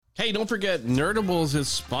Hey, don't forget, Nerdables is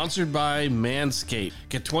sponsored by Manscaped.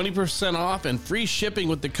 Get 20% off and free shipping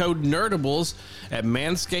with the code Nerdables at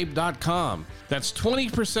manscaped.com. That's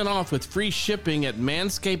 20% off with free shipping at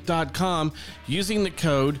manscaped.com using the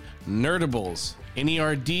code Nerdables.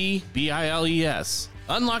 Nerdbiles.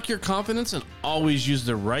 Unlock your confidence and always use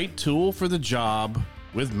the right tool for the job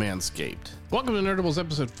with Manscaped. Welcome to Nerdables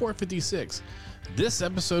episode 456. This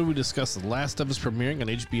episode we discuss The Last of Us premiering on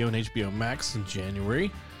HBO and HBO Max in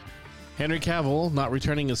January. Henry Cavill not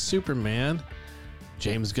returning as Superman.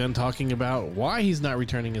 James Gunn talking about why he's not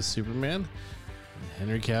returning as Superman.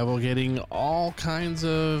 Henry Cavill getting all kinds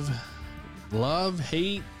of love,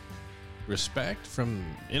 hate, respect from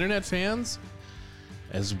internet fans,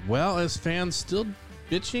 as well as fans still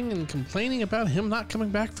bitching and complaining about him not coming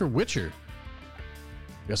back for Witcher.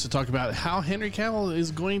 We also talk about how Henry Cavill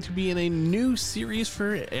is going to be in a new series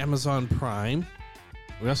for Amazon Prime.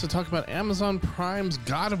 We also talk about Amazon Prime's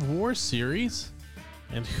God of War series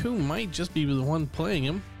and who might just be the one playing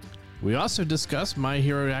him. We also discuss My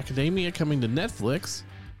Hero Academia coming to Netflix,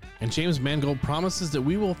 and James Mangold promises that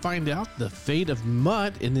we will find out the fate of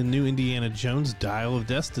Mutt in the new Indiana Jones Dial of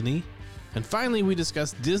Destiny. And finally, we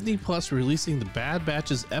discuss Disney Plus releasing the Bad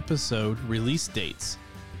Batches episode release dates.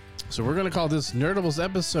 So we're going to call this Nerdables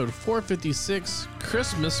episode 456,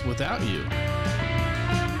 Christmas Without You.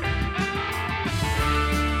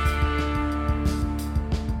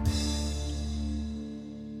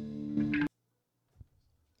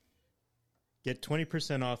 Get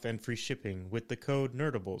 20% off and free shipping with the code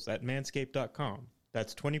Nerdables at manscaped.com.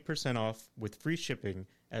 That's 20% off with free shipping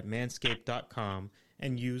at manscaped.com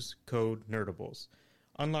and use code Nerdables.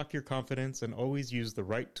 Unlock your confidence and always use the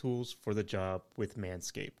right tools for the job with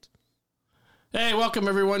Manscaped. Hey, welcome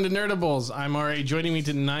everyone to Nerdables. I'm RA. Joining me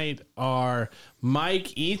tonight are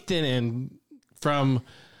Mike, Ethan, and from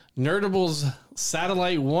Nerdables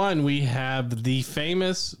Satellite One, we have the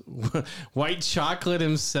famous white chocolate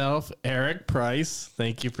himself, Eric Price.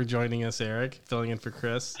 Thank you for joining us, Eric, filling in for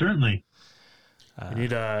Chris. Certainly. You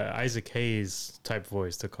need a Isaac Hayes type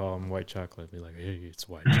voice to call him white chocolate. Be like, hey, it's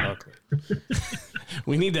white chocolate.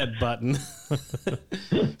 We need that button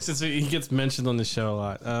since he gets mentioned on the show a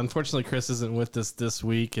lot. Unfortunately, Chris isn't with us this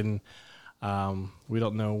week, and we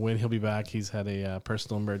don't know when he'll be back. He's had a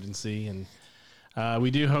personal emergency, and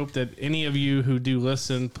we do hope that any of you who do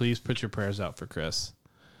listen, please put your prayers out for Chris.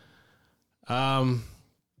 So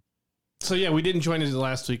yeah, we didn't join you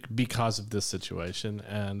last week because of this situation,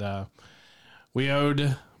 and we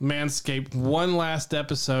owed Manscaped one last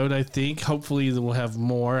episode, I think. Hopefully we'll have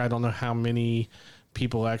more. I don't know how many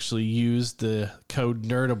people actually used the code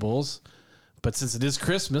Nerdables, but since it is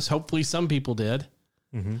Christmas, hopefully some people did.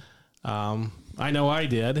 Mm-hmm. I know I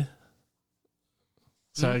did.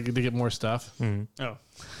 So I get to get more stuff. Mm-hmm. Oh.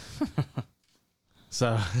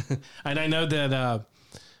 So, and I know that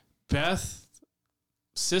Beth's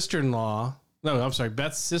sister,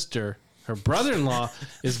 her brother-in-law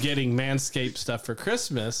is getting Manscaped stuff for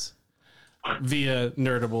Christmas via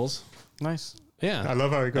Nerdables. Nice. Yeah. I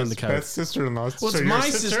love how he goes, Beth's sister-in-law. Well, it's my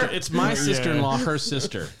sister. It's my sister-in-law, her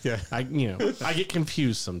sister. Yeah. I get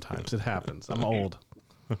confused sometimes. It happens. I'm old.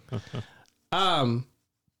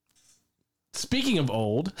 Speaking of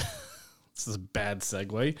old, this is a bad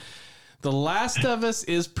segue. The Last of Us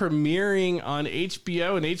is premiering on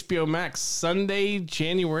HBO and HBO Max Sunday,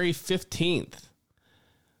 January 15th.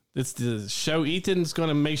 It's the show Ethan's going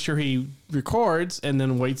to make sure he records and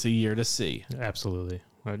then waits a year to see. Absolutely.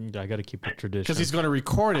 I got to keep the tradition. Because he's going to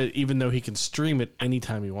record it even though he can stream it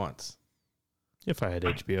anytime he wants. If I had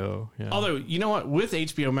HBO, yeah. Although, you know what? With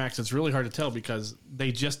HBO Max, it's really hard to tell because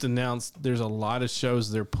they just announced there's a lot of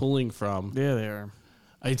shows they're pulling from. Yeah, they are.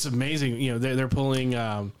 It's amazing. You know, they're pulling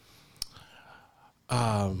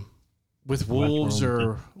with Wolves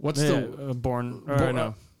or what's the Born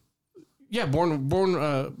of Is it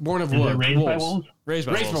Wolves. Raised by Wolves? Raised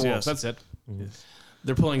by Wolves, Wolves. yes. That's it. Yes.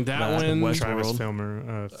 They're pulling that one. Travis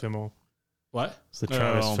Fimmel. What? It's the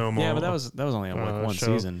Travis Fimmel. Yeah, but that was only on one show.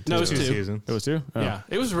 season. No, it was Two two. seasons. It was two? Oh. Yeah,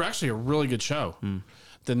 it was actually a really good show.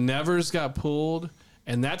 The Nevers got pulled,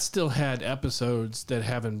 and that still had episodes that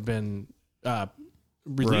haven't been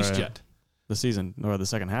released Right. yet. The season, or the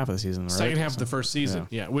second half of the season, right? Second half of the first season,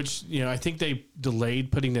 yeah. Which I think they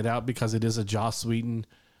delayed putting it out because it is a Joss Whedon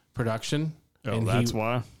production. Oh, and that's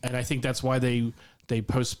why. And I think that's why they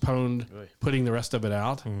postponed putting the rest of it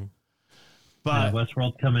out. But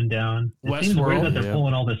Westworld coming down. It seems weird that they're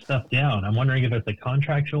pulling all this stuff down. I'm wondering if it's a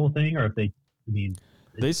contractual thing or if They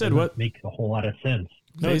said what makes a whole lot of sense.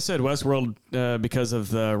 They said Westworld because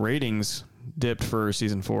of the ratings dipped for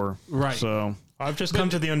season 4. Right. So I've just come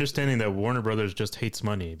to the understanding that Warner Brothers just hates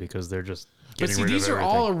money because they're just But see, these are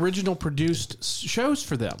all original produced shows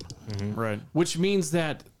for them. Mm-hmm. Right. Which means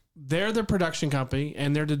that they're the production company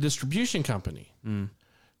and they're the distribution company. Mm.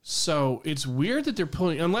 So it's weird that they're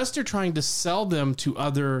pulling, unless they're trying to sell them to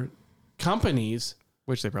other companies.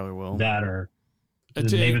 Which they probably will. That or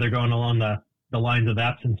maybe they're going along the lines of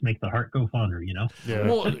absence make the heart go fonder, you know? Yeah.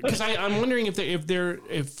 Well, because I'm wondering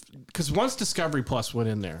because once Discovery Plus went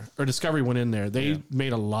in there, or Discovery went in there, they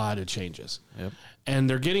made a lot of changes. Yep. And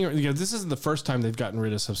they're getting, this isn't the first time they've gotten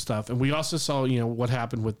rid of some stuff. And we also saw, what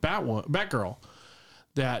happened with Batgirl,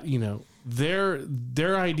 that,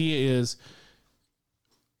 their idea is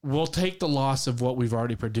we'll take the loss of what we've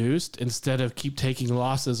already produced instead of keep taking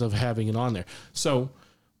losses of having it on there. So,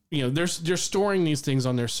 they're storing these things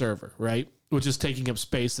on their server, right? Which is taking up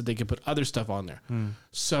space that they can put other stuff on there.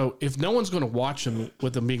 So if no one's going to watch them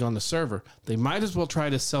with them being on the server, they might as well try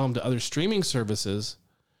to sell them to other streaming services.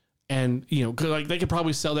 And, cause they could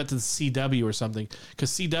probably sell that to the CW or something,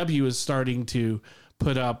 because CW is starting to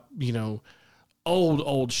put up,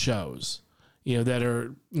 old shows, that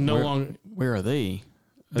are no longer. Where are they?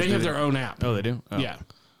 They have their own app. Oh, they do? Oh. Yeah.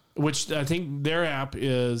 Which I think their app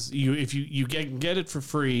is if you get it for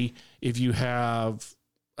free if you have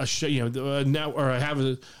a show, or have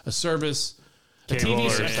a service, cable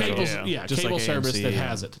service that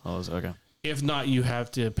has it. Oh, okay. If not, you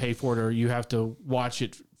have to pay for it, or you have to watch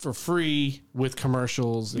it for free with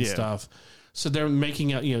commercials and stuff. So they're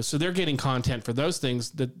making out, so they're getting content for those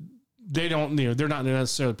things that they don't, they're not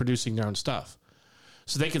necessarily producing their own stuff.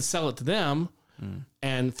 So they can sell it to them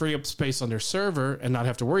and free up space on their server and not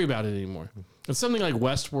have to worry about it anymore. And something like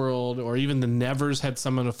Westworld or even the Nevers had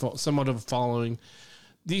somewhat of a following.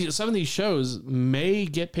 Some of these shows may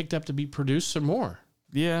get picked up to be produced some more.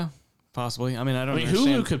 Yeah, possibly. I mean,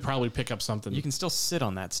 Hulu could probably pick up something. You can still sit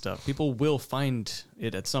on that stuff. People will find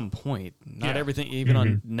it at some point. Not everything, even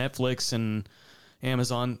on Netflix and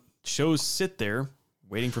Amazon, shows sit there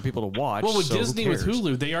waiting for people to watch. Well, with Disney, with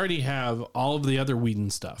Hulu, they already have all of the other Whedon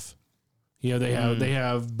stuff. They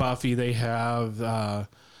have Buffy, they have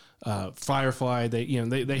Firefly, they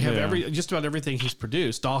have just about everything he's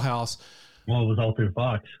produced. Dollhouse. Well, it was all through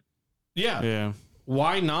Fox. Yeah. Yeah.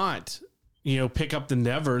 Why not, pick up the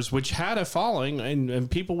Nevers, which had a following, and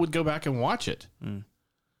people would go back and watch it. And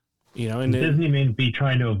Disney may be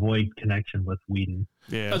trying to avoid connection with Whedon.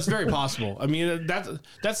 Yeah, that's very possible. I mean,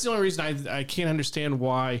 that's the only reason I can't understand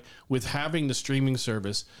why, with having the streaming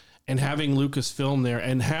service and having Lucasfilm there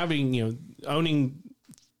and having, owning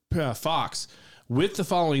Fox with the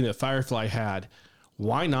following that Firefly had,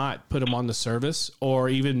 why not put them on the service, or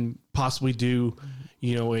even possibly do,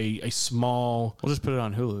 a small. We'll just put it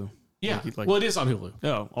on Hulu. Yeah. Well, it is on Hulu.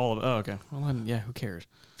 Oh, all of it. Oh, okay. Well, then, yeah, who cares?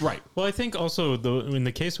 Right. Well, I think also in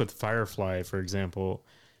the case with Firefly, for example,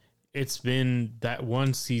 it's been that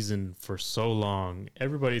one season for so long.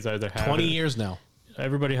 Everybody's either had 20 years now.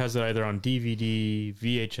 Everybody has it either on DVD,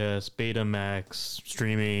 VHS, Betamax,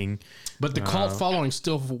 streaming. But the cult following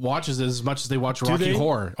still watches it as much as they watch Rocky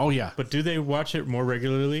Horror. Oh, yeah. But do they watch it more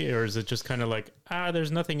regularly, or is it just kind of like, there's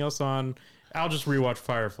nothing else on, I'll just rewatch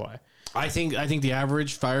Firefly? I think the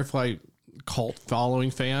average Firefly cult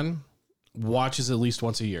following fan watches at least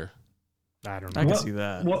once a year. I don't know. I can see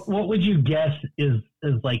that. What would you guess is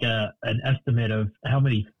like an estimate of how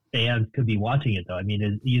many fans could be watching it, though? I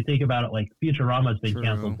mean, you think about it, like Futurama's been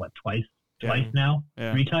canceled, twice now?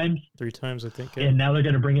 Yeah. 3 times? 3 times, I think. Yeah. And now they're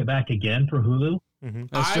going to bring it back again for Hulu? Mm-hmm.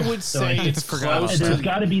 I would say it's close. There's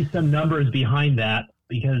got to be some numbers behind that,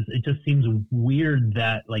 because it just seems weird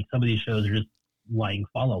that like some of these shows are just lying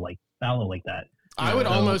fallow like that. I would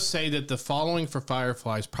almost say that the following for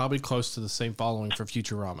Firefly is probably close to the same following for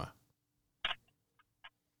Futurama.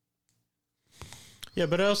 Yeah,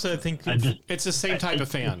 but also I think it's the same type of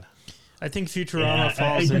fan. I think Futurama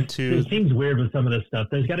falls into... It seems weird with some of this stuff.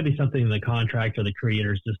 There's got to be something in the contract, or the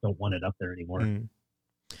creators just don't want it up there anymore.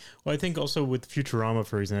 Well, I think also with Futurama,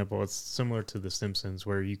 for example, it's similar to The Simpsons,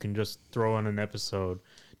 where you can just throw on an episode.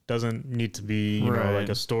 Doesn't need to be you know, like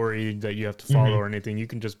a story that you have to follow or anything. You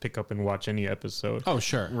can just pick up and watch any episode. Oh,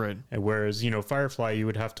 sure. Right. And whereas, Firefly, you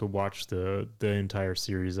would have to watch the entire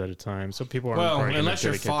series at a time. So people aren't... Well, unless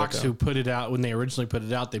you're Fox, who put it out, when they originally put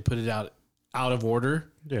it out, they put it out of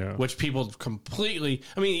order. Yeah. Which people completely...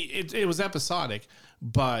 I mean, it was episodic,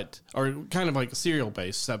 but... Or kind of like serial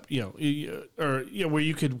based, where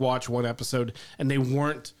you could watch one episode and they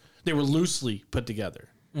were loosely put together.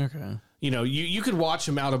 Okay. You could watch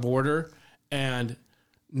them out of order and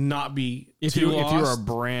not be if too you lost. If you're a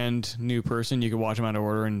brand new person, you could watch them out of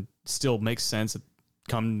order and still make sense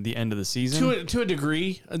come the end of the season. To a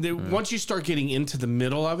degree. Once you start getting into the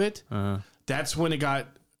middle of it, that's when it got,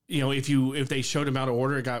 if they showed them out of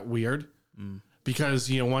order, it got weird.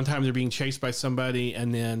 because one time they're being chased by somebody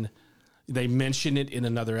and then they mention it in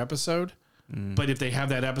another episode. But if they have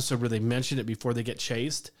that episode where they mention it before they get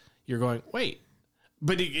chased, you're going, wait.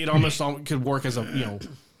 But it almost could work as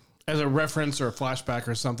a reference or a flashback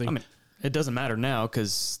or something. I mean, it doesn't matter now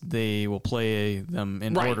because they will play them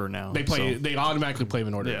in order now. They automatically play them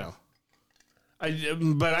in order now.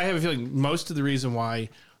 But I have a feeling most of the reason why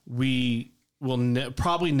we will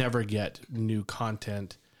probably never get new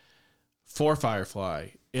content for Firefly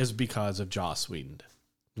is because of Joss Whedon.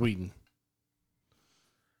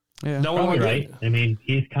 Yeah, no one would right. I mean,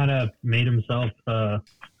 he's kind of made himself the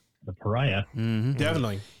pariah. Mm-hmm.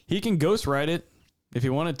 Definitely. He can ghostwrite it if he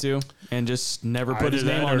wanted to and just never put his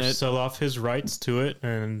name on it. Sell off his rights to it,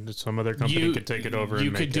 and some other company could take it over.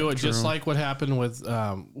 You could do it just like what happened with.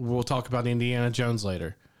 We'll talk about Indiana Jones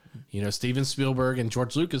later. Steven Spielberg and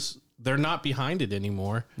George Lucas, they're not behind it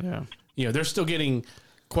anymore. Yeah, they're still getting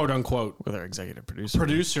quote unquote with their executive producer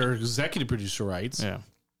rights. Yeah,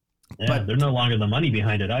 but they're no longer the money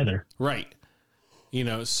behind it either. Right.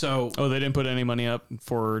 So they didn't put any money up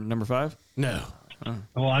for number 5? No.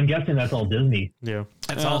 Well, I'm guessing that's all Disney. Yeah,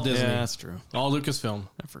 that's all Disney. Yeah, that's true. All Lucasfilm.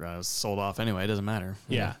 I forgot it was sold off anyway. It doesn't matter.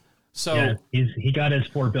 Yeah. So he got his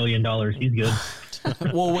 $4 billion. He's good.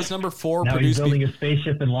 Well, was number 4 now produced? He's building a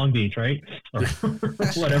spaceship in Long Beach, right? Or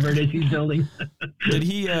whatever it is he's building. Did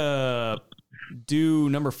he do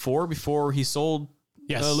number 4 before he sold?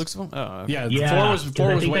 Yes. Lucasfilm? Oh, okay. Yeah.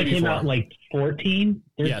 4 was way that came out in like 14,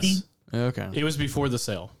 13? Yes. Okay. It was before the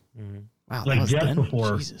sale. Wow. Like just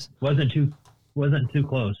before. Jesus. Wasn't too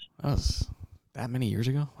close. That was that many years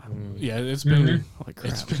ago? Yeah, it's been Holy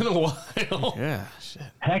crap. it's been a while. Yeah, shit.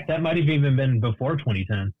 Heck, that might have even been before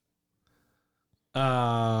 2010.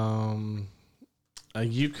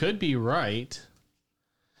 You could be right.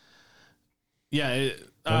 Yeah.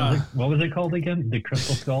 What was it called again? The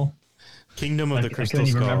Crystal Skull? Kingdom of the Crystal Skull. I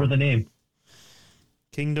couldn't even remember the name.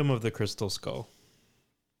 Kingdom of the Crystal Skull.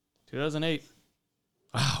 2008.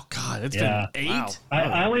 Oh God, it's been 8. Wow.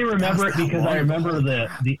 I only remember it because I remember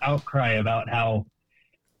the outcry about how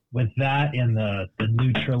with that and the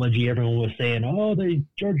new trilogy, everyone was saying, "Oh,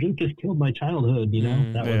 George Lucas killed my childhood."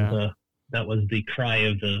 That was the cry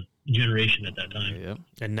of the generation at that time. Yep.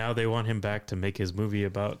 And now they want him back to make his movie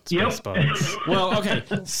about space bots. Well, okay.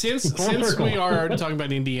 Since we are already talking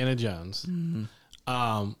about Indiana Jones,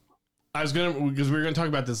 I was because we were gonna talk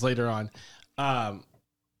about this later on.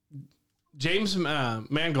 James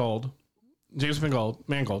Mangold,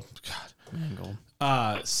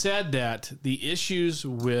 said that the issues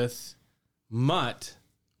with Mutt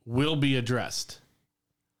will be addressed.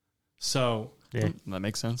 So that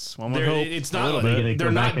makes sense. One would hope. It's not.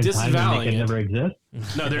 They're not disavowing it. Never exist.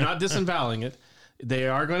 No, they're not disavowing it. They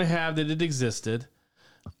are going to have that it existed.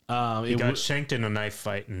 He got shanked in a knife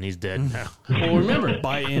fight and he's dead now. Well, remember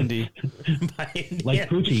by Indy. Like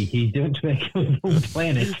Poochie, he didn't make his own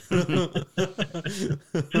planet.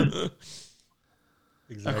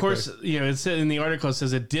 Exactly. Of course, it said in the article, it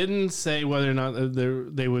says it didn't say whether or not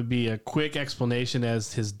there would be a quick explanation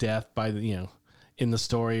as his death by in the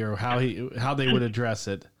story or how they would address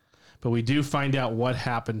it. But we do find out what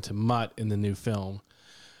happened to Mutt in the new film.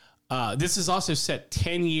 This is also set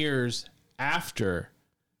 10 years after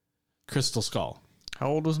Crystal Skull. How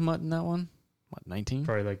old was Mutt in that one? What, 19?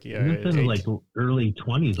 Probably like this is like early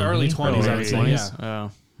 20s. Early 20s, I would say. Yeah.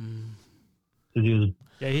 Oh.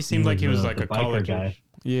 He seemed like he was like a college guy.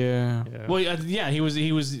 Yeah. Well, he was.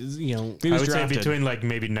 I would say between like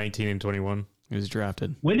maybe 19 and 21. He was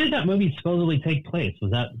drafted. When did that movie supposedly take place?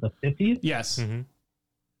 Was that the 50s? Yes. Mm-hmm.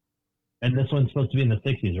 And this one's supposed to be in the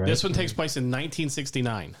 60s, right? This one takes place in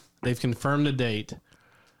 1969. They've confirmed the date.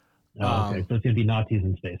 Oh, okay. So it's going to be Nazis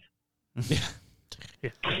in space.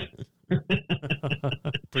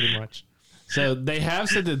 Pretty much. So they have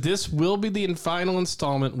said that this will be the final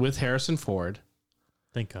installment with Harrison Ford.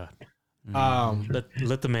 Thank God.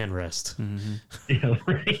 Let the man rest. Mm-hmm. Yeah,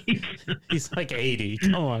 right. He's like 80.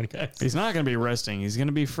 Come on, guys. He's not going to be resting. He's going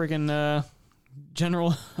to be freaking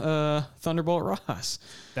General Thunderbolt Ross.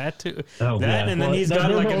 That too. Oh, that and then he's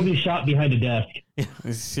got like a shot behind a desk.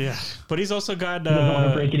 Yeah, but he's also got. He doesn't want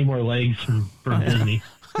to break any more legs from Disney.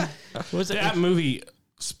 Was that movie?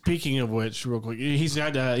 Speaking of which, real quick, he's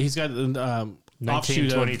got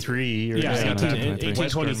 1923 or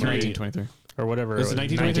 1823 or whatever. Is it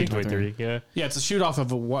 1923? Yeah. Yeah, it's a shoot off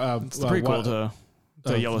of it's the prequel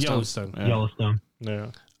to Yellowstone. Yellowstone.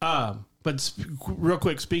 Yeah. But real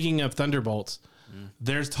quick, speaking of Thunderbolts,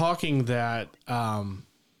 there's talking that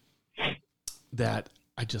that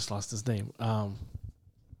I just lost his name.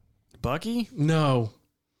 Bucky? No.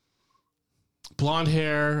 Blonde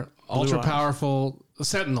hair, ultra powerful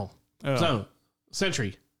Sentinel. Oh. So,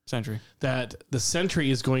 Sentry. That the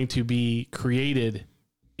Sentry is going to be created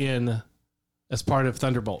as part of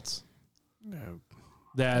Thunderbolts.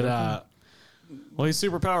 That well, he's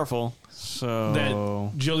super powerful, so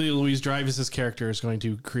that Julia Louis-Dreyfus's character is going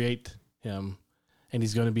to create him, and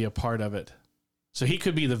he's going to be a part of it. So he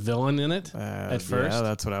could be the villain in it at first. Yeah,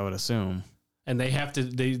 that's what I would assume. And they have to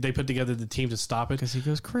they put together the team to stop it because he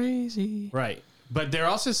goes crazy, right? But they're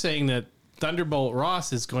also saying that Thunderbolt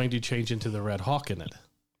Ross is going to change into the Red Hawk in it.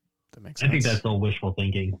 That makes sense. I think that's all wishful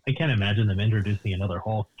thinking. I can't imagine them introducing another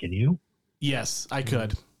Hulk. Can you? Yes, I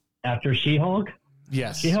could. After She-Hulk?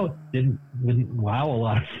 Yes. She-Hulk wouldn't wow a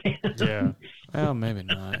lot of fans. Yeah. Well, maybe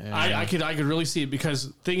not. Yeah. I could really see it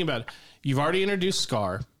because think about it. You've already introduced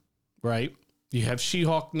Scar, right? You have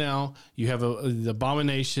She-Hulk now. You have the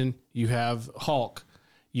Abomination. You have Hulk.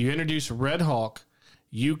 You introduce Red Hulk.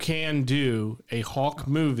 You can do a Hulk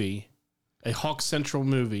movie, a Hulk Central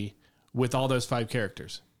movie with all those 5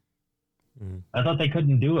 characters. I thought they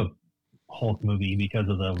couldn't do a Hulk movie because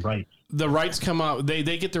of the rights. The rights come out. They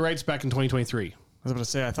get the rights back in 2023. I was about to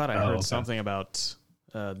say, I thought I heard something about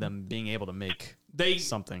them being able to make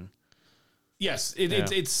something. Yes,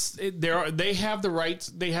 they have the rights.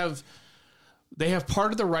 They have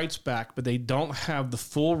part of the rights back, but they don't have the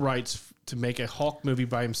full rights to make a Hulk movie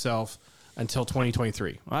by himself until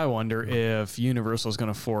 2023. I wonder if Universal is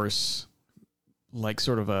going to force like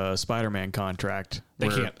sort of a Spider-Man contract. They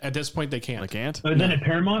can't. At this point, they can't. They can't? Oh, is it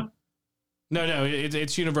Paramount? No,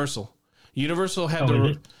 it's Universal. Universal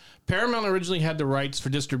had Paramount originally had the rights for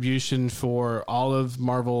distribution for all of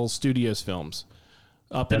Marvel Studios films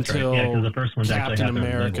up until the first one's Captain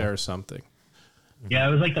America or something. Yeah,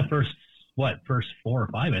 it was like the first 4 or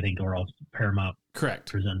 5, I think, were all Paramount.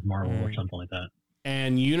 Correct. Presents Marvel or something like that.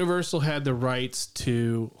 And Universal had the rights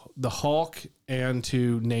to the Hulk and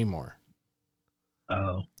to Namor.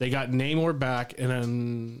 Oh. They got Namor back, and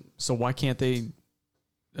then so why can't they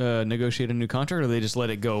negotiate a new contract, or they just let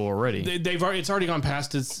it go already? It's already gone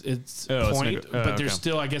past its point, but there's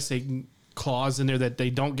still, I guess, a clause in there that they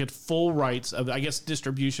don't get full rights of, I guess,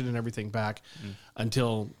 distribution and everything back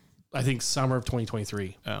until I think summer of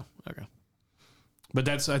 2023. Oh, okay. But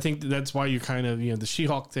I think that's why you kind of, the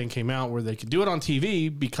She-Hulk thing came out where they could do it on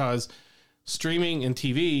TV because streaming and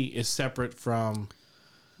TV is separate from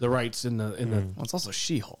the rights in the. Well, it's also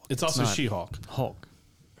She-Hulk. It's also She-Hulk. Hulk.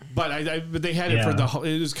 But but they had it for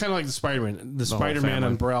it was kind of like the Spider-Man, the Spider-Man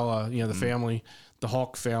umbrella, the family, the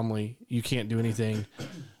Hulk family. You can't do anything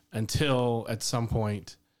until at some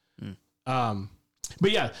point. But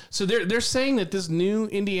yeah, so they're saying that this new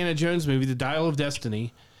Indiana Jones movie, The Dial of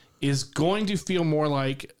Destiny, is going to feel more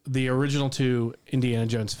like the original 2 Indiana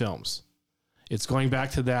Jones films. It's going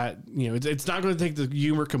back to that, it's not going to take the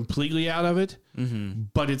humor completely out of it,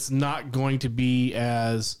 but it's not going to be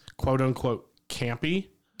as quote unquote campy.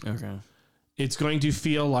 Okay. It's going to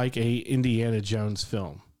feel like a Indiana Jones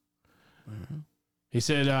film. He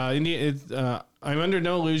said, I'm under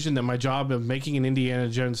no illusion that my job of making an Indiana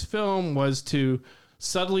Jones film was to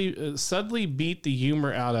subtly beat the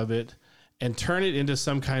humor out of it and turn it into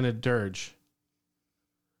some kind of dirge.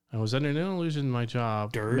 I was under no illusion my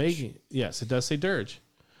job. Dirge? Yes, it does say dirge.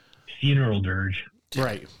 Funeral dirge.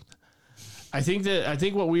 Right. I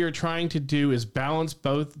think what we are trying to do is balance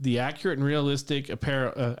both the accurate and realistic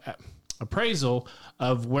appraisal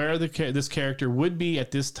of where this character would be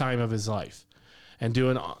at this time of his life, and do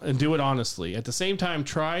it honestly. At the same time,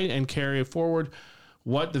 try and carry forward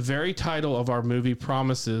what the very title of our movie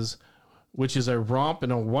promises, which is a romp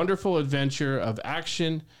and a wonderful adventure of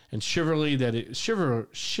action and chivalry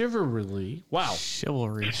chivalry. Wow.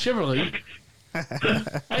 Chivalry.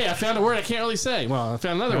 Hey, I found a word I can't really say. Well, I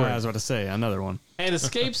found another word. I was about to say another one. And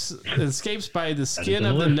escapes by the skin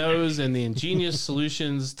of the nose and the ingenious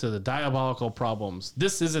solutions to the diabolical problems.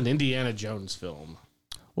 This is an Indiana Jones film.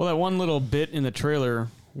 Well, that one little bit in the trailer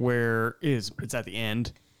where it's at the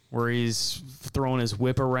end where he's throwing his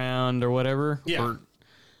whip around or whatever. Yeah.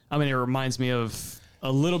 It reminds me of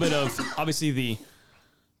a little bit of obviously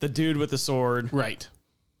the dude with the sword, right?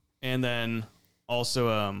 And then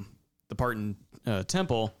also the part in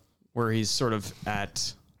Temple where he's sort of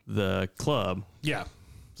at the club. Yeah.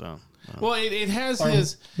 So well, it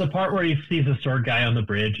has the part where he sees a sword guy on the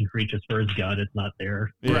bridge and reaches for his gun. It's not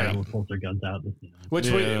there. Right. Everyone pulls their guns out.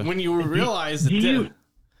 Which when you realize that.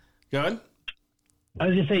 Go ahead. I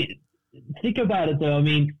was just saying, think about it though. I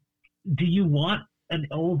mean, do you want an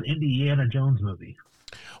old Indiana Jones movie?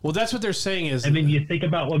 Well, that's what they're saying is. I mean, you think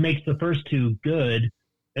about what makes the first 2 good,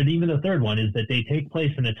 and even the third one is that they take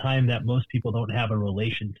place in a time that most people don't have a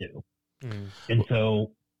relation to, and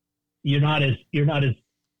so you're not as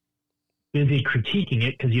busy critiquing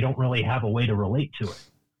it because you don't really have a way to relate to it.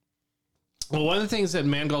 Well, one of the things that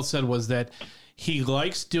Mangold said was that he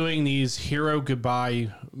likes doing these hero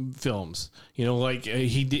goodbye films. You know, like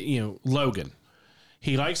he did, you know, Logan.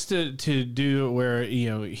 He likes to do it where, you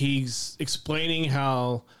know, he's explaining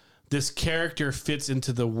how this character fits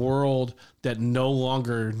into the world that no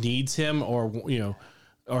longer needs him, or, you know,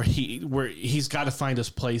 or where he's got to find his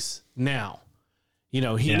place now. You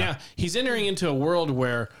know, now he's entering into a world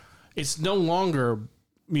where it's no longer,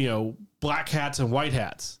 you know, black hats and white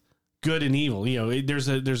hats, good and evil. You know, there's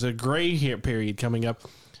a gray hair period coming up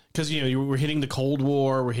because, you know, we're hitting the Cold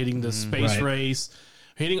War, we're hitting the space race,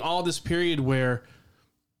 hitting all this period where,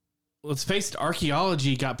 let's face it,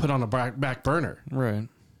 archaeology got put on a back burner. Right.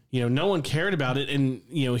 You know, no one cared about it, and,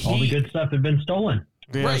 you know, all the good stuff had been stolen.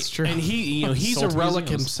 Yeah, right. that's true. And you know, he's a Sold to relic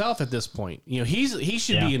museums. himself at this point. You know, he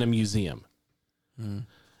should be in a museum.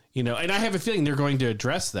 You know, and I have a feeling they're going to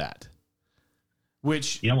address that.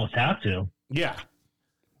 Which You almost have to. yeah,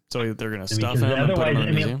 So they're going to stuff Because him and put otherwise, him in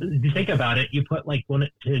a museum? if you think about it, you put like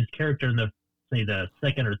his character in the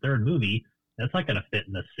second or third movie, that's not going to fit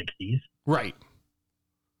in the 60s. right.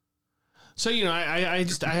 So, you know, I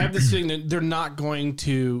have this feeling that they're not going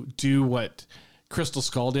to do what Crystal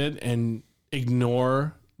Skull did and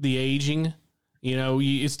ignore the aging. You know,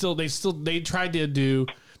 they tried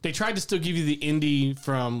to still give you the Indy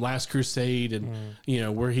from Last Crusade, and you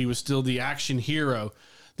know, where he was still the action hero.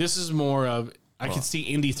 This is more of, I could see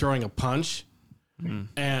Indy throwing a punch,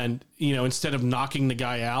 and, you know, instead of knocking the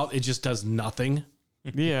guy out, it just does nothing.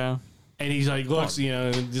 Yeah. And he's like, looks, you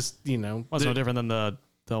know, just, you know, Well, it's no different than the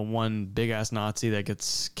one big-ass Nazi that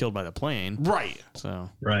gets killed by the plane. right. So,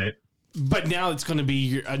 Right. But now it's going to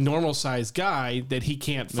be a normal sized guy that he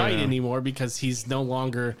can't fight anymore because he's no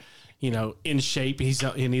longer, you know, in shape. He's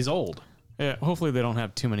old. yeah, hopefully they don't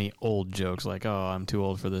have too many old jokes like, oh, I'm too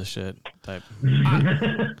old for this shit type.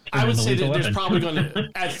 I would say that Lethal there's Weapon. probably going to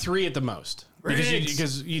at 3 at the most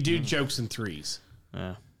because you do jokes in 3s.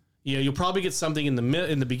 Yeah. You know, you'll probably get something in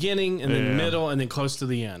the beginning and then Yeah. middle and then close to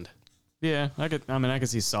the end. Yeah, I could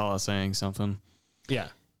see Sala saying something. Yeah.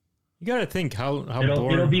 You got to think how It'll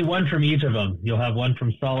boring. be one from each of them. You'll have one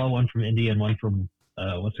from Sala, one from Indy, and one from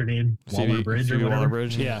what's her name? Waller-Bridge or Phoebe whatever.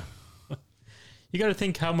 Waller-Bridge. Yeah. You got to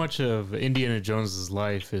think how much of Indiana Jones's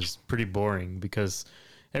life is pretty boring, because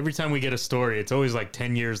every time we get a story, it's always like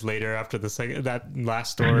 10 years later after that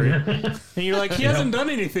last story. And you're like, he hasn't done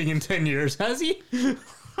anything in 10 years, has he? But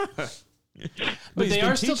he's they been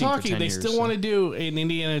are still teaching for talking. 10 They years, still so- want to do an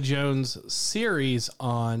Indiana Jones series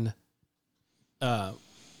on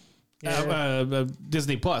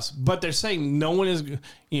Disney Plus, but they're saying no one is,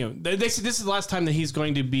 you know, they say this is the last time that he's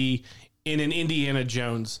going to be in an Indiana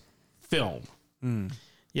Jones film.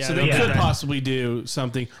 Yeah, So they could possibly do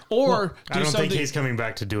something, or I do don't something. think he's coming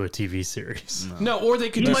back to do a TV series. No, or they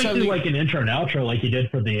could You do might something. do like an intro and outro like you did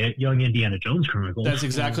for the Young Indiana Jones Chronicles. That's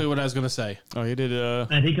exactly what I was going to say. Oh, he did.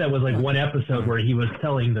 I think that was like one episode where he was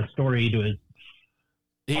telling the story to his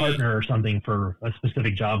partner or something for a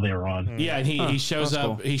specific job they were on. Yeah, and he shows that's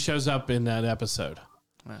up. cool. He shows up in that episode.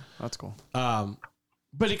 Yeah, that's cool.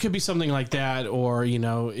 But it could be something like that, or, you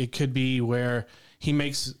know, it could be where he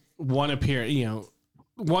makes one appearance, you know,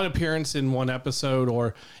 one appearance in one episode,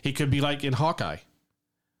 or he could be like in Hawkeye,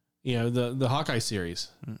 you know, the Hawkeye series.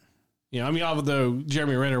 You know, I mean, although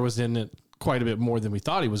Jeremy Renner was in it quite a bit more than we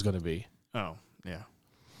thought he was going to be. Oh, yeah.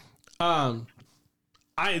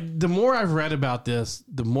 The more I've read about this,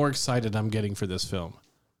 the more excited I'm getting for this film.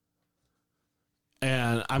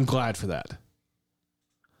 And I'm glad for that.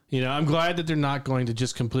 You know, I'm glad that they're not going to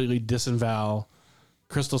just completely disavow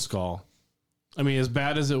Crystal Skull. I mean, as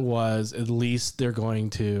bad as it was, at least they're going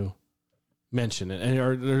to mention it and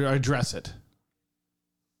or address it.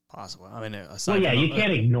 Possible. I mean, aside Well, yeah, from you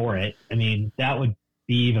can't ignore it. I mean, that would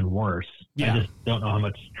be even worse. Yeah. I just don't know how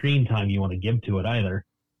much screen time you want to give to it either.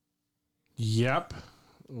 Yep.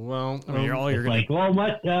 Well, I mean, you're It's like, well,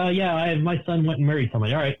 what? My son went and married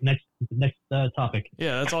somebody. All right, next topic.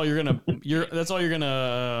 Yeah, that's all you're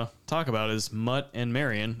gonna talk about is Mutt and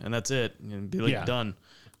Marion, and that's it. And be like, Yeah. done.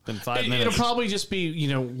 Then 5 It'll minutes. probably just be, you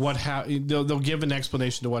know, they'll give an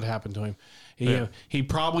explanation to what happened to him. You know, he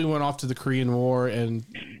probably went off to the Korean War and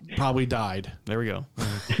probably died. There we go.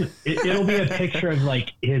 It'll be a picture of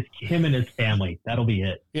like him and his family. That'll be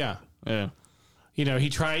it. Yeah. Yeah. You know, he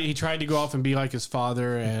tried to go off and be like his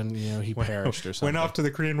father, and, you know, he perished or something. Went off to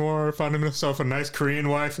the Korean War, found himself a nice Korean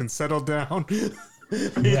wife, and settled down.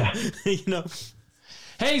 Yeah. You know,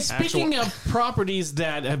 Hey, speaking of properties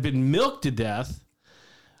that have been milked to death,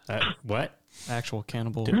 what? Actual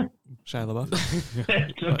cannibal Shia LaBeouf.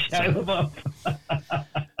 Shia LaBeouf.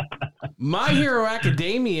 My Hero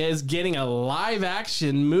Academia is getting a live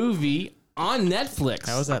action movie on Netflix.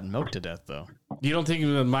 How is that milked to death, though? You don't think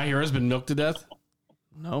that My Hero has been milked to death?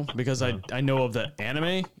 No, because I know of the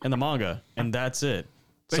anime and the manga, and that's it.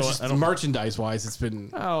 So just merchandise wise, it's been.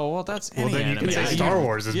 Oh well, that's Well, any then you anime. can say Star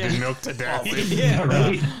Wars has been milked to death. Yeah,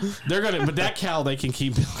 Right. They're gonna, but that cow they can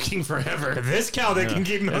keep milking forever. This cow they can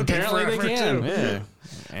keep milking Apparently they forever, can. too. Yeah.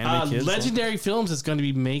 Anime kids. Legendary Films is going to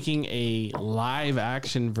be making a live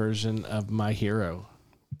action version of My Hero.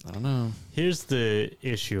 I don't know. Here's the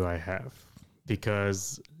issue I have,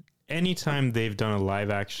 because anytime they've done a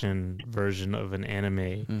live action version of an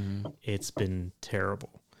anime, it's been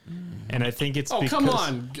terrible. And I think it's Oh, because come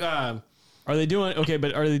on. Are they doing okay?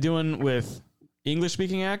 But are they doing with English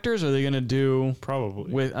speaking actors? Or are they going to do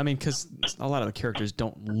probably with? I mean, because a lot of the characters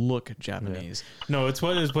don't look Japanese, no. It's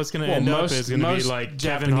what's going to end up is going to be like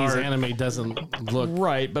Kevin Japanese Hart. anime doesn't look.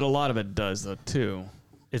 right? But a lot of it does though too.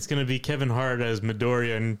 It's going to be Kevin Hart as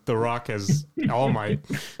Midoriya and The Rock as All Might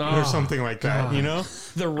or something like that. You know,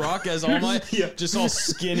 The Rock as All Might, just all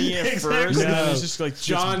skinny at Exactly. first, and then No. he's just like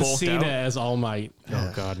John bulked Cena out. as All Might.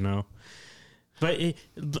 oh God, no. But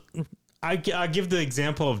I give the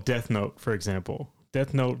example of Death Note, for example.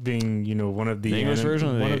 Death Note being, one of the, The English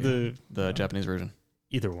version, or one of the Japanese version.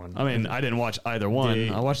 either one. I mean, I didn't watch either one.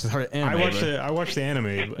 I watched the anime. I watched the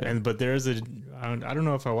anime, but there's I don't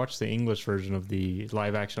know if I watched the English version of the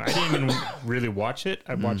live action. I didn't even really watch it.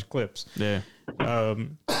 I watched clips. Yeah.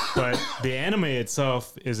 But the anime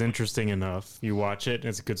itself is interesting enough. You watch it,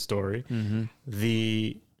 it's a good story.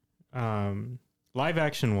 The live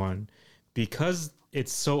action one, because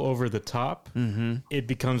it's so over the top, it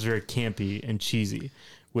becomes very campy and cheesy,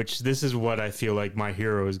 which this is what I feel like My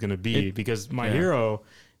Hero is going to be, because My Hero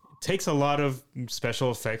takes a lot of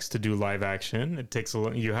special effects to do live action. It takes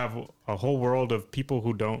you have a whole world of people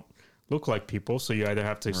who don't look like people, so you either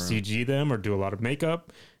have to CG them or do a lot of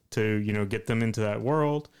makeup to get them into that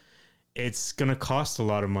world. It's going to cost a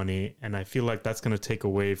lot of money, and I feel like that's going to take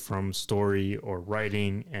away from story or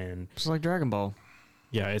writing. And Just like Dragon Ball.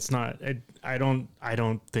 yeah, it's not. I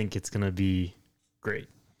don't think it's going to be great.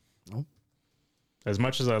 Nope. As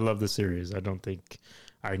much as I love the series, I don't think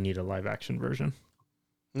I need a live action version.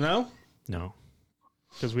 No? No,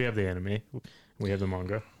 because we have the anime, we have the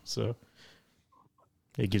manga, so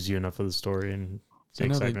it gives you enough of the story and I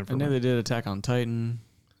know excitement. they did Attack on Titan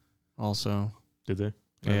also. Did they?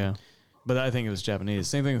 Yeah. But I think it was Japanese.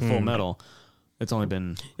 Same thing with Full Metal. It's only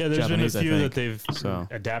been Yeah, there's Japanese, been a few I that think. they've So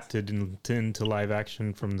adapted into live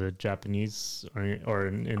action from the Japanese or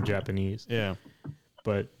in Japanese. yeah.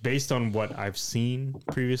 But based on what I've seen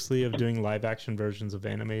previously of doing live action versions of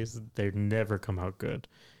animes, they never come out good.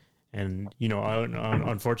 And,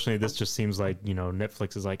 unfortunately, this just seems like,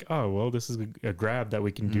 Netflix is like, oh, well, this is a grab that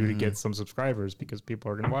we can do to get some subscribers because people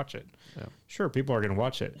are going to watch it. Yeah. Sure, people are going to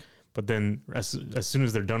watch it. But then as soon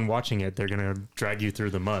as they're done watching it, they're going to drag you through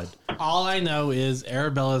the mud. All I know is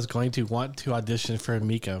Arabella is going to want to audition for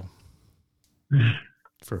Miko.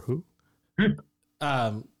 For who?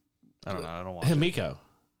 I don't know. I don't watch it. Himiko.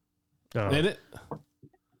 Oh, Did it?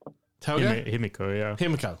 Toga? Himiko, yeah.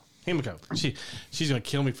 Himiko. She's going to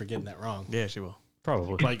kill me for getting that wrong. Yeah, she will.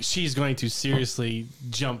 Probably. Like, she's going to seriously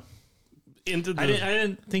jump into the... I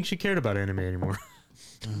didn't think she cared about anime anymore.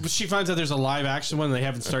 But she finds out there's a live action one and they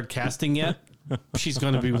haven't started casting yet. She's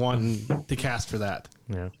going to be wanting to cast for that.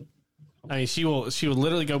 Yeah. I mean, she will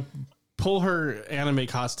literally go pull her anime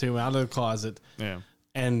costume out of the closet Yeah.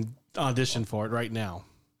 and audition for it right now.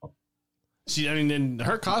 And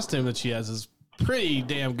her costume that she has is pretty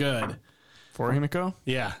damn good. For Himiko?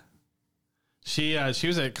 Yeah. She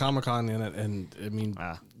was at Comic-Con in it, and I mean,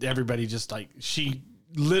 everybody just like, she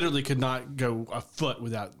literally could not go a foot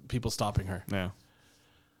without people stopping her. Yeah.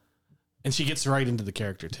 And she gets right into the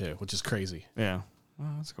character too, which is crazy. Yeah. Oh,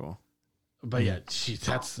 that's cool. But yeah,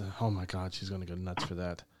 oh my God, she's going to go nuts for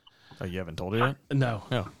that. Oh, you haven't told her yet? No.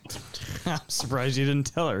 No. I'm surprised you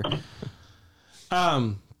didn't tell her.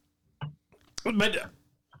 But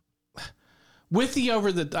with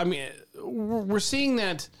we're seeing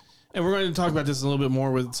that, and we're going to talk about this a little bit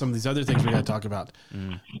more with some of these other things we got to talk about.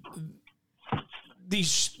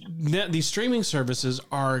 These streaming services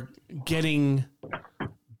are getting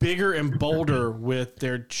bigger and bolder with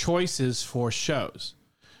their choices for shows.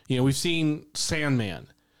 We've seen Sandman,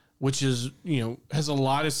 which is, has a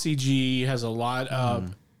lot of CG, has a lot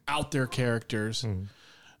of out there characters.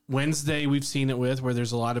 Wednesday, we've seen it with where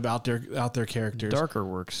there's a lot of out there characters. Darker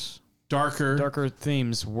works. Darker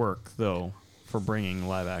themes work, though, for bringing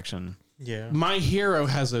live action. Yeah. My Hero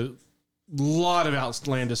has a lot of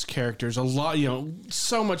outlandish characters, a lot,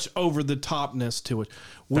 so much over the topness to it.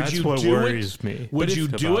 That's what worries me. Would you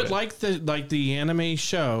do it about like the anime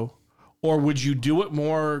show, or would you do it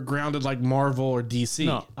more grounded like Marvel or DC?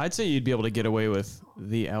 No, I'd say you'd be able to get away with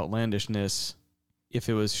the outlandishness if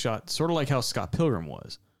it was shot sort of like how Scott Pilgrim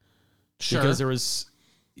was. Sure. Because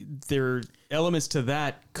there elements to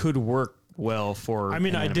that could work well for. I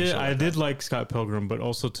mean, an I anime show like did that. like Scott Pilgrim, but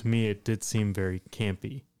also to me, it did seem very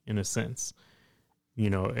campy in a sense,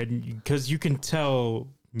 and because you can tell,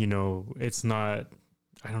 it's not.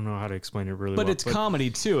 I don't know how to explain it really, But well, it's comedy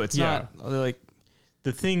too. It's Yeah. not like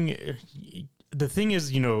the thing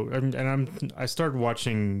is, I started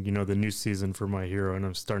watching, the new season for My Hero, and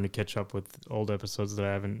I'm starting to catch up with old episodes that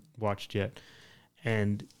I haven't watched yet.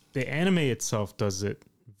 And the anime itself does it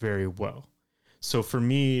very well. So for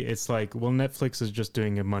me, it's like, well, Netflix is just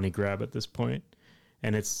doing a money grab at this point,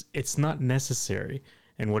 and it's not necessary.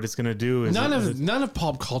 And what it's going to do is none of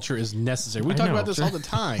pop culture is necessary. We talk know. about this all the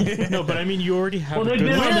time. no, but I mean, you already have. Well, a they've good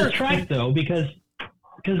been on the track though because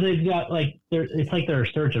they've got like it's like they're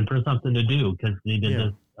searching for something to do because they did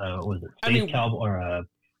this. Was it Space Cowboy or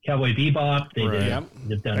Cowboy Bebop? They Right. did. Yep.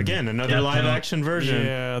 They've done Again, another Death live Note. action version.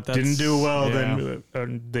 Yeah, didn't do well. yeah.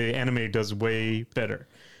 Then the anime does way better.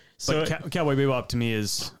 So But Cowboy Bebop to me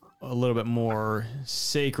is a little bit more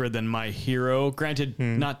sacred than My Hero. Granted,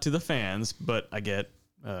 not to the fans, but I get.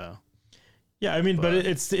 yeah, I mean, but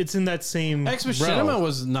it's in that same. Ex realm.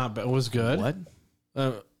 Machinima was good. What?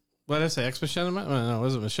 What did I say? Ex Machinima? No,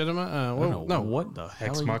 was it Machinima? No, What the hell?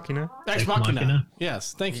 Ex Machina. Ex Ex Machina. Machina?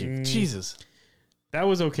 Yes, thank you. Jesus. That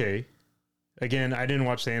was okay. Again, I didn't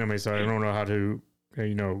watch the anime, so I don't know how to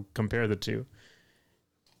compare the two.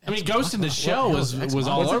 I mean, Ghost in the Shell was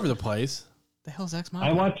all over the place. The hell's Ex I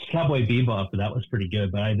Machina? watched Cowboy Bebop, but that was pretty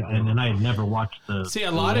good. But I had never watched the. See,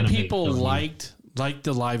 a the lot of anime, people so- liked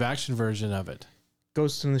the live action version of it.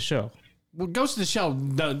 Ghost in the Shell. Well, Ghost in the Shell,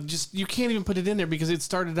 no, just you can't even put it in there because it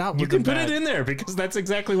started out. You with can a put bad, it in there because that's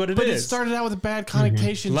exactly what it but is. it started out with a bad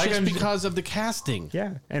connotation Like just I'm- because of the casting.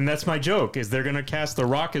 Yeah, and that's my joke. Is they're gonna cast The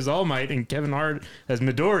Rock as All Might and Kevin Hart as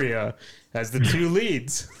Midoriya as the two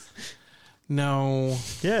leads. No,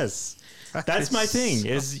 Yes. That's my thing.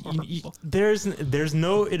 Is there's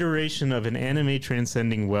no iteration of an anime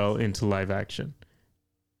transcending well into live action.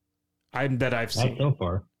 That I've Not seen. so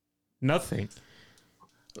far. Nothing.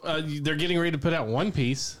 they're getting ready to put out One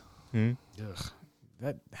Piece.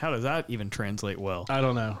 How does that even translate well I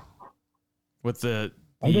don't know. with the?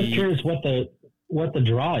 I'm just curious what the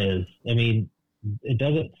draw is. I mean, it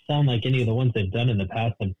doesn't sound like any of the ones they've done in the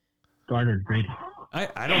past have garnered great.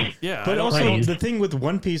 I don't. Yeah, But I don't- also, praise. the thing with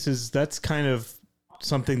One Piece is that's kind of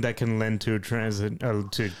something that can lend to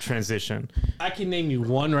to transition. I can name you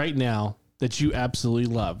one right now that you absolutely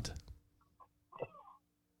loved.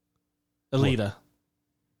 Alita.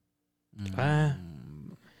 Uh,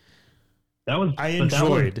 That was. I but that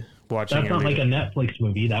was- enjoyed watching That's it. not like a Netflix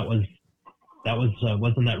movie. That was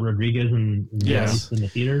wasn't that Rodriguez and Yes. in the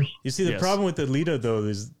theaters? You see, the Yes. problem with Alita, though,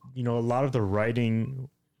 is, a lot of the writing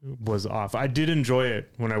was off. I did enjoy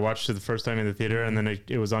it when I watched it the first time in the theater, and then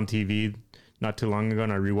it was on TV not too long ago,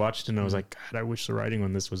 and I rewatched it, and I was like, God, I wish the writing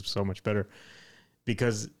on this was so much better.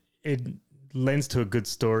 Because it lends to a good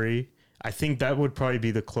story. I think that would probably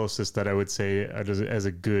be the closest that I would say as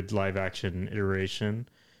a good live-action iteration.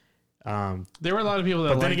 There were a lot of people that.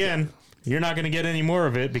 But then liked again, you're not going to get any more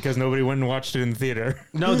of it because nobody went and watched it in the theater.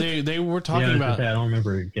 it. No, they were talking I was gonna about. say, I don't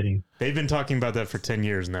remember getting. They've been talking about that for 10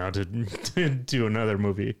 years now to do another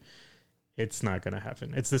movie. It's not going to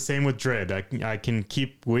happen. It's the same with Dredd. I can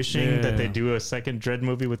keep wishing that they do a second Dredd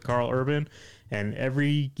movie with Carl Urban. And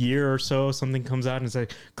every year or so, something comes out and it's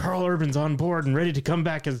like, Carl Urban's on board and ready to come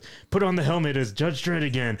back as put on the helmet as Judge Dredd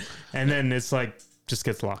again. And then it's like, just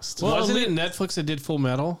gets lost. Well, wasn't it Netflix that did Full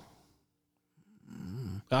Metal?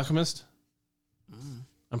 Alchemist?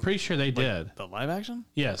 I'm pretty sure they did. the live action.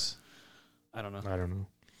 Yes. I don't know. I don't know.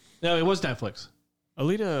 No, it was Netflix.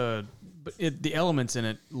 Alita, but the elements in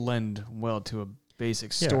it lend well to a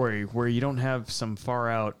basic story where you don't have some far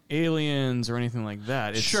out aliens or anything like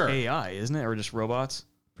that. It's Sure. AI, isn't it, or just robots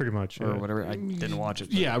Pretty much. or whatever? I didn't watch it.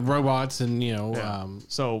 but- Yeah, robots and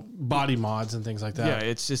So body mods and things like yeah, that.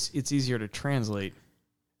 it's easier to translate.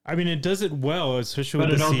 I mean, it does it well, especially But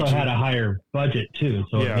with it the also CG. had a higher budget too,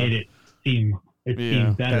 so Yeah. it made it seem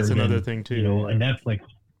better. That's another than, thing, too. A Netflix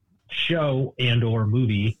show and or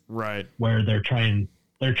movie Right. where they're trying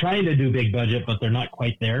to do big budget, but they're not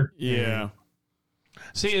quite there. Yeah.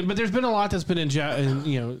 See, but there's been a lot that's been in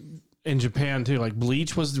Japan too. Like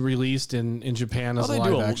Bleach was released in Japan as a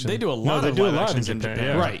live action. They do a lot No, they of do a live lot in actions in Japan,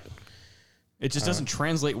 Japan. yeah. Right. It just doesn't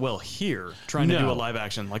translate well here. Trying to do a live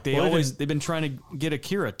action, like they've been trying to get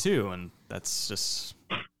Akira too, and that's just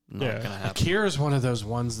not gonna happen. Akira is one of those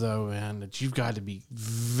ones though, man, that you've got to be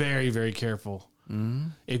very, very careful. Mm-hmm.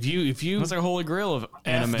 If you that's like a holy grail of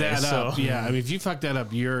anime. Up, yeah. I mean, if you fuck that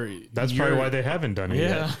up, that's probably why they haven't done it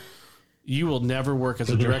yet. You will never work as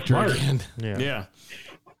a director again. Yeah.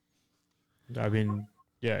 I mean,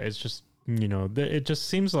 it's just, it just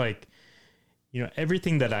seems like,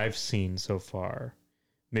 everything that I've seen so far,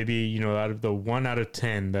 maybe, out of the 1 out of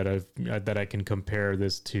 10 that I can compare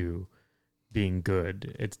this to being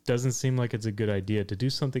good, it doesn't seem like it's a good idea to do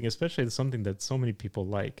something, especially something that so many people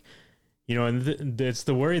like, and it's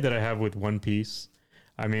the worry that I have with One Piece.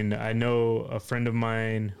 I mean, I know a friend of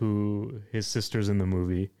mine who his sister's in the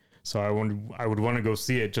movie, so I would want to go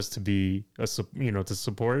see it just to be to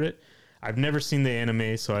support it. I've never seen the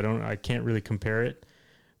anime, so I can't really compare it,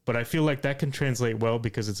 but I feel like that can translate well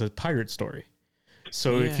because it's a pirate story.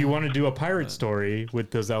 So if you want to do a pirate story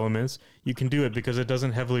with those elements, you can do it because it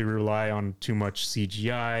doesn't heavily rely on too much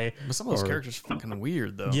CGI. But some of those characters are fucking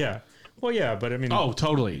weird, though. Yeah. Well, yeah, but I mean... Oh,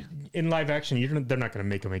 totally. In live action, they're not going to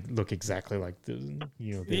make them look exactly like they look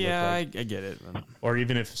like. I get it. Or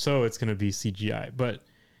even if so, it's going to be CGI. But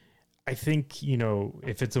I think,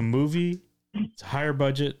 if it's a movie, it's a higher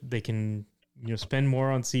budget, they can, spend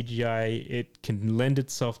more on CGI. It can lend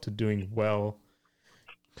itself to doing well.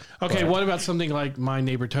 Okay, what about something like My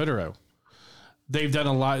Neighbor Totoro? They've done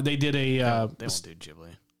a lot. They did a... they won't do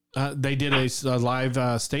Ghibli. They did a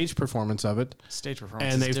live stage performance of it.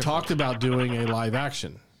 And they've talked about doing a live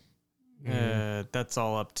action. That's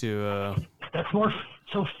all up to... That's more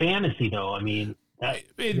so fantasy, though. I mean, the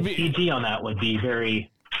CG on that would be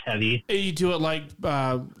very heavy. You do it like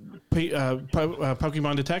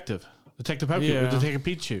Pokemon Detective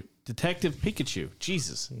Pikachu. Detective Pikachu.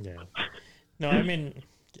 Jesus. Yeah. No, I mean,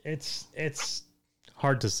 it's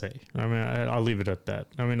hard to say. I mean, I'll leave it at that.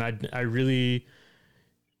 I mean, I really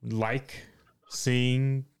like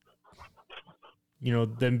seeing,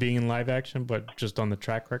 them being in live action, but just on the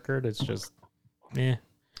track record, it's just,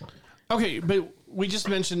 Okay, but we just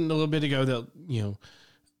mentioned a little bit ago that,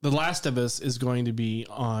 The Last of Us is going to be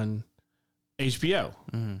on HBO.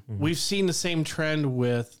 Mm-hmm. We've seen the same trend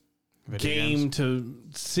with game to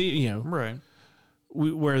see, right.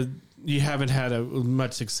 Where you haven't had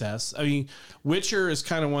much success. I mean, Witcher is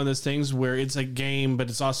kind of one of those things where it's a game, but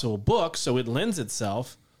it's also a book, so it lends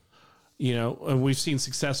itself. And we've seen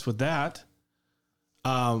success with that.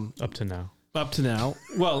 Up to now.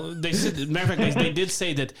 Well, they said, matter of fact, they did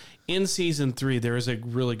say that in season 3 there is a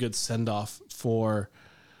really good send off for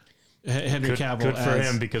Henry Cavill. Good for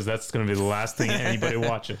him, because that's going to be the last thing anybody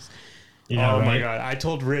watches. Yeah, my God. I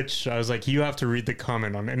told Rich, I was like, you have to read the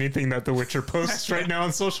comment on anything that The Witcher posts right now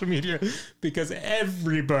on social media, because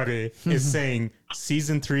everybody is saying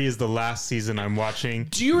season 3 is the last season I'm watching.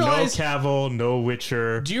 Do you realize, no Cavill, no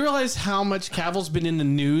Witcher. Do you realize how much Cavill's been in the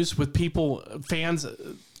news with fans?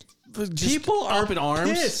 People are up in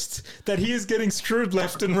arms, pissed that he is getting screwed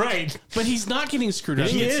left and right. But he's not getting screwed.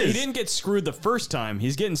 He didn't get screwed the first time.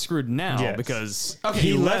 He's getting screwed now because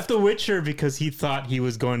he left The Witcher because he thought he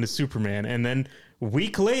was going to Superman, and then a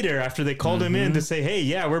week later, after they called him in to say, "Hey,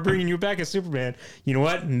 yeah, we're bringing you back as Superman," you know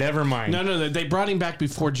what? Never mind. No, they brought him back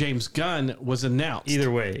before James Gunn was announced.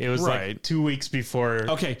 Either way, it was like 2 weeks before.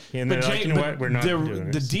 Okay, and they're like, you know what? We're not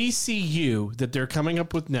doing this. The DCU that they're coming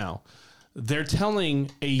up with now. They're telling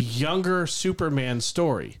a younger Superman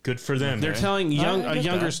story. Good for them. They're telling a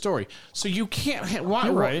younger story. So you can't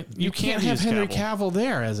you can't have Henry Cavill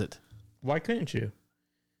there, is it? Why couldn't you?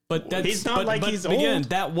 But that's, he's not he's old. Again,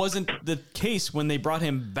 that wasn't the case when they brought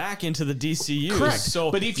him back into the DCU. Correct. So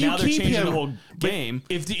but if you now they're keep changing him, the whole game.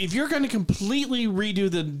 If you're going to completely redo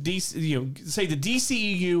the DC, say the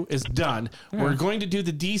DCEU is done, we're going to do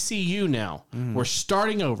the DCU now. We're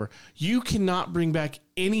starting over. You cannot bring back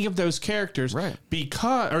any of those characters,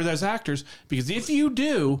 those actors, because if you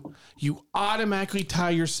do, you automatically tie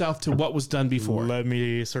yourself to what was done before. Let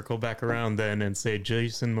me circle back around then and say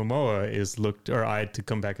Jason Momoa is eyed to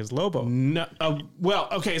come back as Lobo. No, well,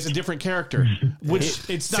 okay, it's a different character. Which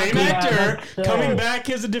it's not same actor coming back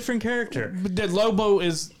as a different character. But the Lobo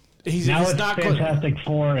is he's not Fantastic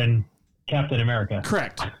Four and Captain America.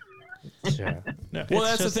 Correct. Yeah. No, well,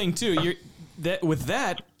 that's the thing too.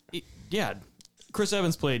 Chris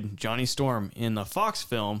Evans played Johnny Storm in the Fox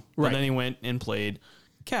film, and then he went and played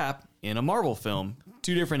Cap in a Marvel film.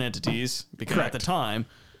 Two different entities because at the time.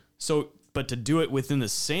 So, but to do it within the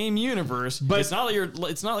same universe, but it's not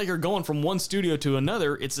like you're going from one studio to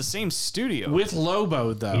another. It's the same studio. With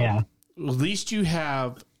Lobo, though, at least you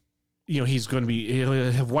have he's going to be, he'll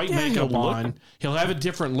have white makeup he'll on. He'll have a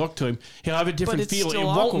different look to him. He'll have a different But it's feel. It still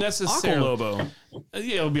won't Aqua necessarily. Lobo.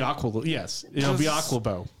 Yeah, it'll be Aqua. Yes, it'll be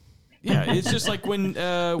Aquabo. Yeah, it's just like when.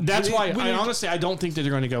 That's why I honestly I don't think that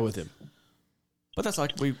they're going to go with him. But that's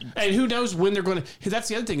like And who knows when they're going to? That's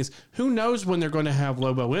the other thing is who knows when they're going to have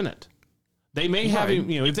Lobo in it. They may have him.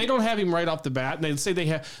 If they don't have him right off the bat, and let's say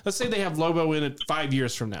they have Lobo in it 5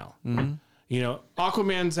 years from now. Mm-hmm.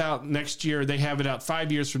 Aquaman's out next year. They have it out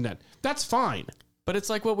 5 years from then. That's fine. But it's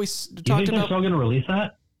like what we Do you think talked they're about. still going to release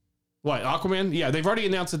that? What, Aquaman? Yeah, they've already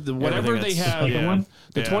announced that whatever they Everything have, that's-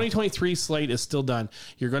 the 2023 slate is still done.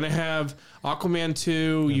 You're going to have Aquaman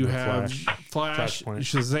 2, you have Flash, Flashpoint.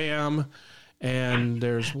 Shazam, and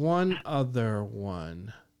there's one other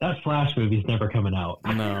one. That Flash movie's never coming out.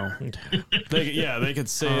 No. They could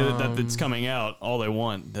say that it's coming out all they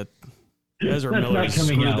want. That Ezra That's Miller not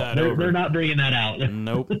coming screwed out. that They're over. not bringing that out.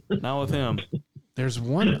 Nope, not with him. There's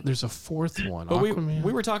a fourth one. But Aquaman.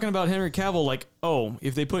 we were talking about Henry Cavill, like,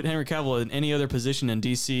 if they put Henry Cavill in any other position in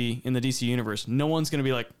the DC universe, no one's going to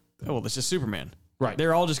be like, oh, well, that's just Superman. Right.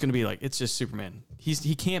 They're all just going to be like, it's just Superman.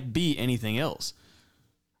 He can't be anything else.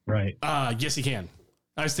 Right. Yes, he can.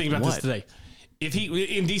 I was thinking about this What? today. If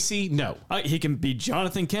he in DC, no. He can be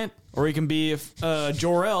Jonathan Kent, or he can be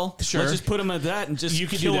Jor-El. Sure. Let's just put him at that and just You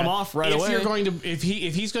could kill do him that. off right if away. You're going to, if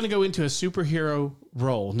he's going to go into a superhero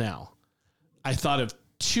role now, I thought of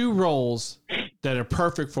two roles that are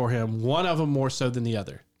perfect for him. One of them more so than the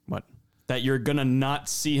other. What? That you're going to not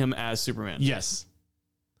see him as Superman. Yes.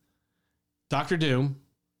 Doctor Doom,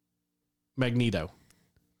 Magneto.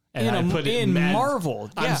 And I put it in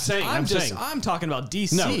Marvel. I'm Yeah, saying. I'm talking about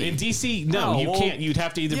DC. No, in DC, no, Oh, you well, can't. You'd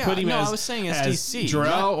have to either yeah, put him no, as I was saying as DC, Jor-El,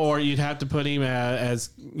 not- or you'd have to put him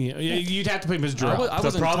you'd have to put him as Jor-El. I The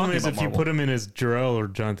wasn't problem talking is about if you Marvel. put him in as Jor-El or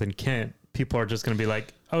Jonathan Kent, people are just going to be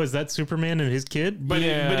like, "Oh, is that Superman and his kid?" But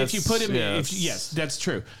if you put him, Yes. yes, that's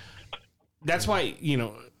true. That's why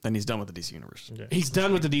Then he's done with the DC universe. he's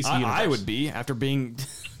done with the DC universe. I would be after being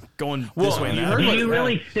going Well, this way and you that. heard Do what- you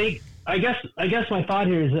really think? I guess my thought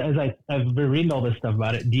here is, as I've been reading all this stuff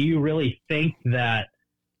about it, do you really think that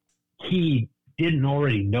he didn't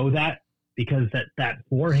already know that? Because that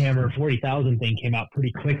Warhammer 40,000 thing came out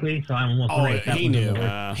pretty quickly, so I'm almost Oh, worried if that he was in knew. the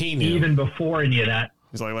works. He knew. Even before any of that.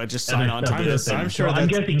 He's like, well, just other sign on stuff to that this. happened. I'm sure So I'm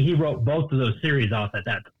that's- guessing he wrote both of those series off at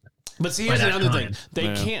that. But see, by here's that another time. thing. They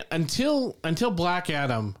Yeah. can't until Black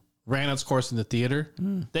Adam ran its course in the theater.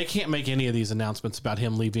 They can't make any of these announcements about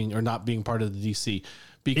him leaving or not being part of the DC.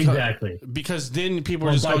 Because then people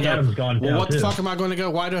are Well, just Black going to Adam's go, gone well, down, what the too. fuck am I going to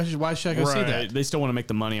go? Why should I go see Right. that? They still want to make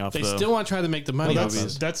the money off They the still want to try to make the money Well, off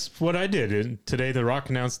this. that's what I did. And today, The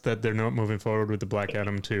Rock announced that they're not moving forward with the Black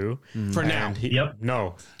Adam 2. For now. And Yep.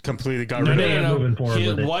 No, completely got No, rid no, of it. no, no. moving forward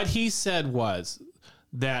with it. What he said was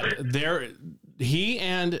that he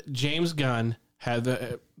and James Gunn have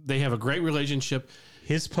a great relationship.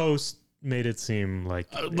 His post made it seem like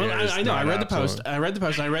Well, it's I know. I not read the post. absolute. I read the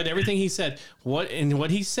post. And I read everything he said. What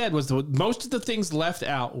he said was most of the things left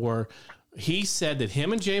out were he said that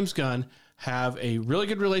him and James Gunn have a really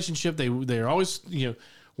good relationship. They're always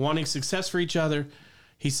wanting success for each other.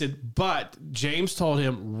 He said, but James told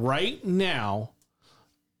him right now,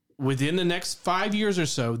 within the next 5 years or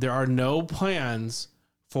so, there are no plans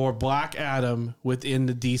for Black Adam within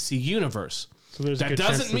the DC universe. So there's a That good chance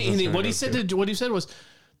doesn't that mean that's what gonna he go said. too. What he said was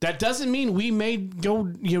that doesn't mean we may go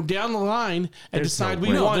down the line and There's decide no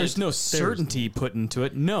we way. want. There's no certainty put into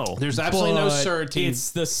it. No. There's absolutely no But certainty.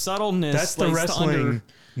 It's the subtleness. That's the like, wrestling.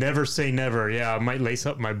 Never say never. Yeah, I might lace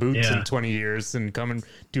up my boots Yeah. in 20 years and come and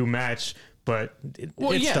do a match, but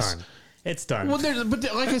Well, it's yes. done. It's done. Well,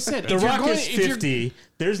 like I said, the if you're Rock going- is if you're- 50.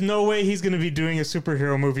 There's no way he's going to be doing a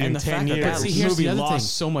superhero movie in And the 10 fact that years. that See, here's the movie other lost thing.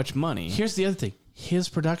 so much money. Here's the other thing: his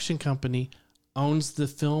production company owns the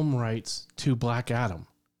film rights to Black Adam.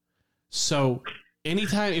 So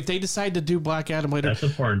anytime if they decide to do Black Adam later, That's a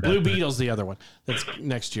foreign Blue investment. Beetle's the other one that's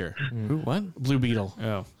next year. Who? What? Blue Beetle.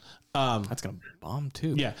 Oh, Um, that's gonna bomb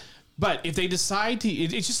too. Yeah. But if they decide to,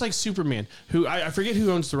 it's just like Superman, who I forget who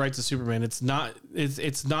owns the rights to Superman. It's not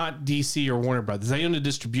DC or Warner Brothers. They own the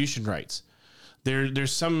distribution rights.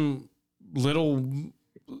 There's some little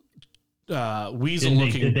weasel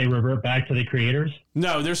looking. Did they revert back to the creators?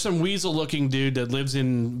 No, there's some weasel looking dude that lives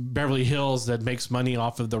in Beverly Hills that makes money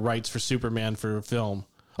off of the rights for Superman for a film.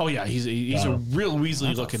 Oh yeah, he's a real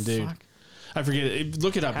weaselly looking dude. fuck? I forget it.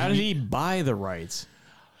 Look it up. How did he buy the rights?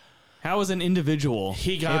 How was an individual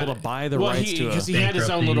He got able to buy the rights to because a? he had his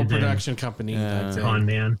own little bankruptcies and- production company. I think. Con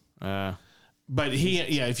man. But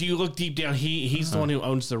if you look deep down, he's the one who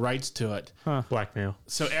owns the rights to it. Blackmail.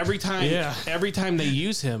 So every time, Yeah. every time they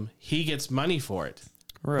use him, he gets money for it.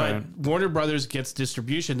 Right. But Warner Brothers gets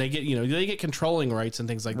distribution. They get controlling rights and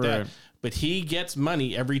things like that. Right. But he gets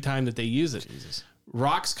money every time that they use it.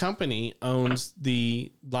 Rock's company owns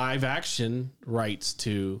the live action rights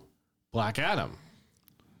to Black Adam.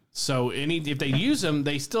 So if they use him,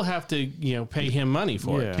 they still have to, pay him money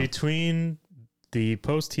for it. Between the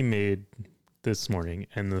post he made this morning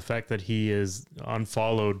and the fact that he is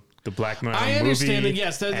unfollowed the Black Adam I understand movie that,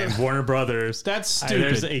 yes, and Warner Brothers. That's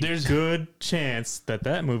stupid. There's a good chance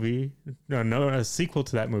that movie, a sequel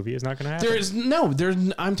to that movie is not going to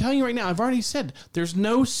happen. I'm telling you right now, I've already said there's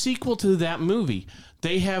no sequel to that movie.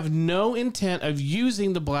 They have no intent of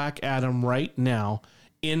using the Black Adam right now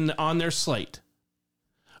on their slate.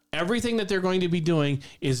 Everything that they're going to be doing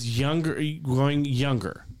is going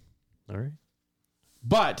younger. All right.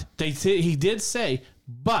 But he did say,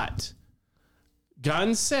 but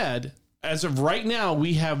Gunn said, as of right now,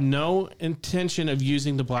 we have no intention of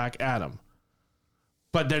using the Black Adam.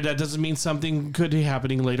 But that doesn't mean something could be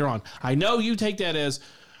happening later on. I know you take that as,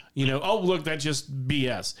 oh, look, that's just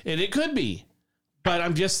BS. And it could be. But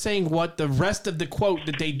I'm just saying what the rest of the quote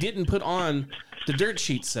that they didn't put on the dirt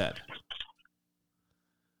sheet said.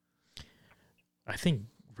 I think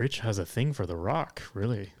Rich has a thing for The Rock,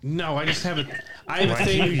 really. No, I just have a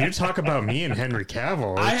thing. You talk about me and Henry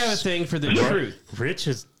Cavill. I have a thing for the truth. Rich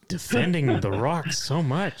is defending The Rock so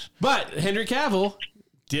much. But Henry Cavill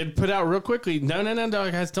did put out real quickly, no,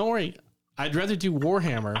 guys, don't worry. I'd rather do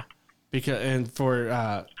Warhammer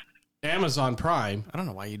for Amazon Prime. I don't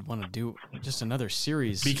know why you'd want to do just another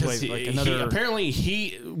series. Because another...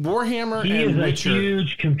 Warhammer he and is Witcher. A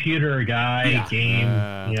huge computer guy, game,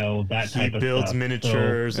 that type of stuff. He builds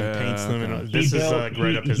miniatures and paints them. And this is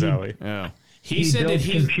right up his alley. Yeah. He said builds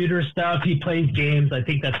computer stuff. He plays games. I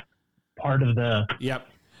think that's part of the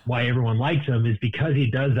why everyone likes him is because he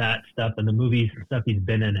does that stuff, and the movies and stuff he's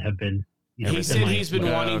been in have been. He said he's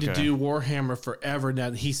been wanting to do Warhammer forever. Now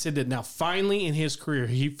he said that now finally in his career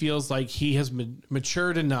he feels like he has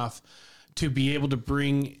matured enough to be able to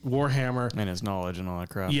bring Warhammer and his knowledge and all that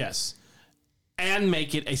crap. Yes, and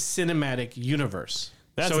make it a cinematic universe.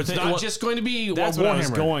 So it's not just going to be that's Warhammer. What I was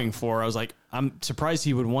going for. I was like, I'm surprised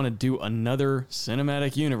he would want to do another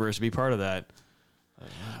cinematic universe to be part of that.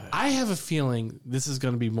 I have a feeling this is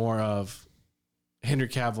going to be more of Henry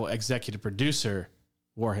Cavill, executive producer,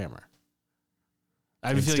 Warhammer.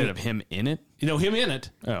 Instead of him in it? Him in it.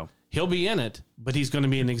 Oh. He'll be in it, but he's going to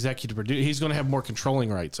be an executive producer. He's going to have more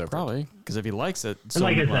controlling rights over Probably, because if he likes it so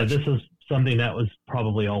much. I said, this is something that was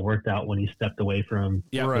probably all worked out when he stepped away from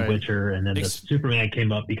The Witcher, and then the Superman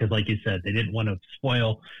came up because, like you said, they didn't want to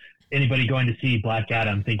spoil anybody going to see Black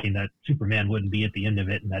Adam thinking that Superman wouldn't be at the end of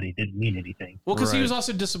it and that he didn't mean anything. Well, because he was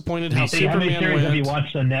also disappointed how Superman how many series went. Have you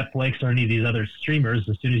watched on Netflix or any of these other streamers?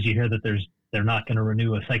 As soon as you hear that they're not going to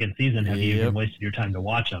renew a second season, have you even wasted your time to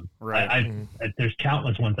watch them? Right. There's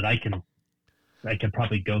countless ones that I can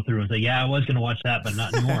probably go through and say, I was going to watch that, but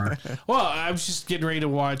not anymore. Well, I was just getting ready to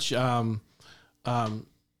watch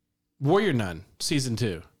Warrior Nun season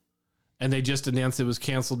 2, and they just announced it was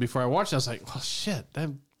canceled before I watched it. I was like, well, shit, that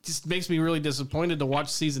just makes me really disappointed to watch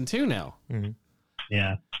season 2 now. Mm-hmm.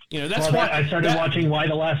 Yeah. That's why I started watching Y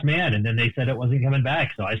the Last Man, and then they said it wasn't coming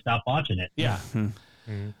back, so I stopped watching it. Yeah.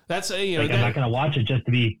 That's I'm not going to watch it just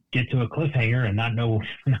to get to a cliffhanger and not know.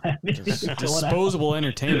 Disposable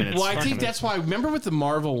entertainment. Well, I think that's why. Remember with the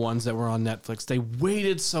Marvel ones that were on Netflix, they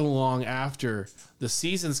waited so long after the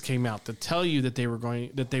seasons came out to tell you that they weren't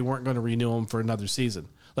going to renew them for another season.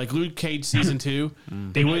 Like Luke Cage season 2,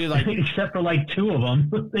 they waited except for two of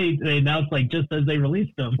them, they announced just as they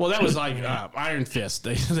released them. Well, that was Iron Fist.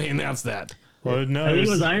 They announced that. Well, no, I think it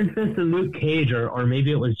was Iron Fist and Luke Cage, or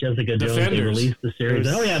maybe it was Jessica Jones. They released the series.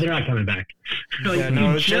 They're not coming back.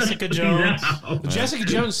 Jessica Jones. Jessica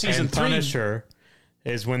Jones season 3. Punisher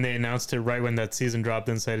is when they announced it right when that season dropped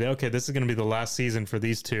and said, okay, this is going to be the last season for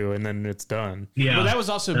these two, and then it's done. Yeah, well, that was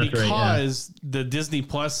also because the Disney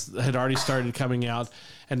Plus had already started coming out,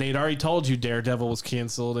 and they'd already told you Daredevil was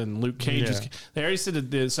canceled and Luke Cage was. They already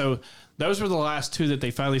said it. So those were the last two that they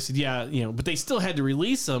finally said, but they still had to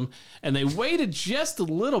release them, and they waited just a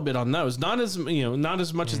little bit on those, not as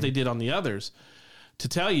much as they did on the others, to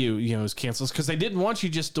tell you, it was canceled, because they didn't want you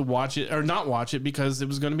just to watch it or not watch it because it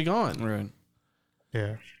was going to be gone. Right.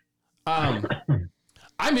 Yeah.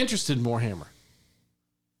 I'm interested in Warhammer.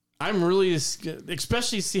 I'm really,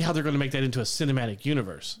 especially see how they're going to make that into a cinematic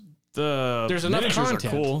universe. There's enough content. Are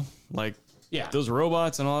cool. Those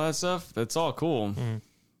robots and all that stuff. That's all cool.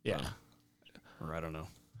 Yeah. Or I don't know.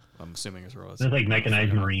 I'm assuming it's robots. There's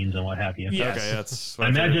mechanized Marines and what have you. Yes. Okay, that's. I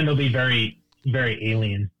imagine it'll be very, very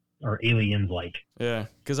alien or aliens-like. Yeah,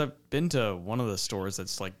 because I've been to one of the stores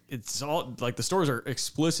that's like, it's all like the stores are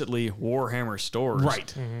explicitly Warhammer stores.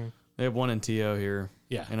 Right. They have one in TO here.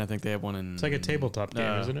 Yeah. And I think they have one in It's like a tabletop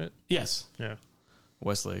game, isn't it? Yes. Yeah.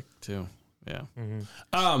 Westlake too. Yeah.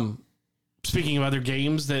 Speaking of other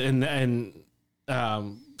games that and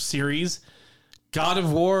series, God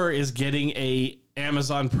of War is getting a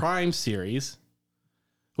Amazon Prime series,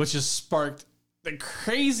 which has sparked the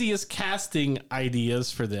craziest casting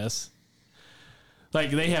ideas for this. Like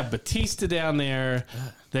they have Batista down there.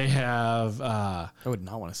 They have I would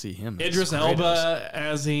not want to see him. as Idris Kratos. Elba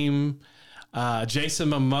as him. Jason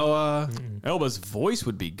Momoa. Elba's voice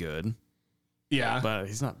would be good, Yeah. but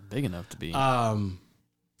he's not big enough to be.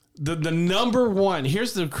 The number one,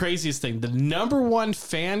 here's the craziest thing. The number one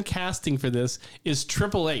fan casting for this is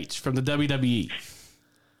Triple H from the WWE.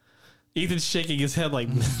 Ethan's shaking his head like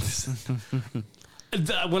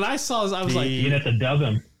when I saw this, I was like, You'd have to dub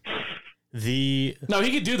him. no,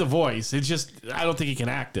 he could do the voice. It's just, I don't think he can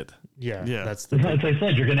act it. Yeah. Yeah. That's the As I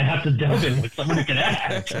said, you're going to have to dub him with someone who can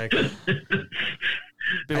act. exactly.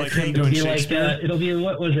 be like think him doing It'll be Shakespeare. it'll be,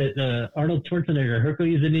 what was it? Arnold Schwarzenegger,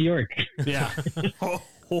 Hercules in New York. Yeah.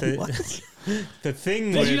 The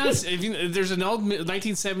thing Did you with, not, there's an old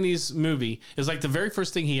 1970s movie. It's like the very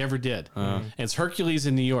first thing he ever did. And it's Hercules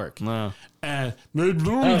in New York. No. And No,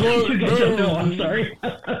 I'm sorry.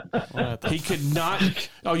 he could not.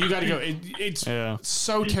 Oh, you got to go. It's Yeah.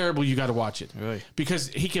 so terrible. You got to watch it Really? because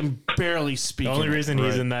he can barely speak. the only in it. reason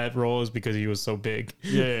he's Right. in that role is because he was so big.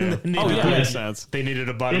 Yeah. They Oh, needed- yeah. Makes sense. They needed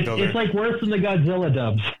a It's bodybuilder. like worse than the Godzilla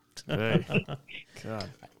dubs. Hey. God.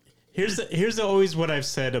 Here's always what I've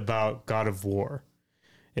said about God of War,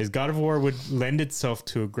 is God of War would lend itself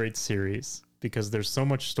to a great series because there's so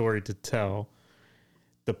much story to tell.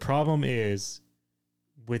 The problem is,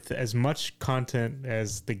 with as much content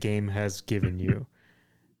as the game has given you,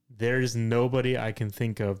 there's nobody I can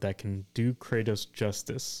think of that can do Kratos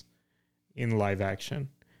justice in live action.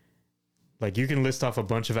 Like, you can list off a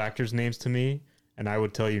bunch of actors' names to me, and I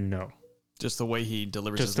would tell you no. Just the way he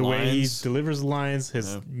delivers Just his the way he lines. delivers lines,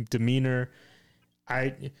 his demeanor.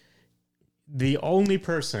 The only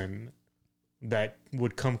person that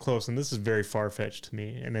would come close, and this is very far-fetched to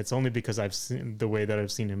me, and it's only because I've seen the way that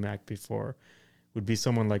I've seen him act before, would be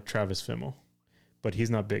someone like Travis Fimmel, but he's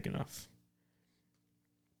not big enough.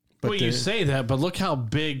 Well, you say that, but look how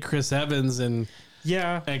big Chris Evans and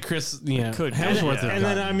Chris, Could be. Hemsworth have and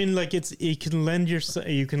then gotten. I mean, like, you can lend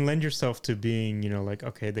yourself to being, like,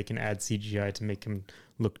 okay, they can add CGI to make him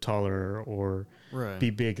look taller or Right.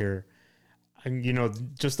 be bigger, and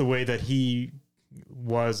just the way that he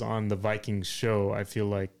was on the Vikings show, I feel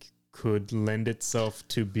like could lend itself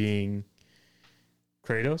to being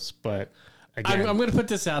Kratos. But again, I'm going to put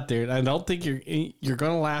this out there, and I don't think you're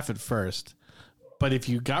going to laugh at first, but if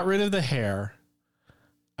you got rid of the hair,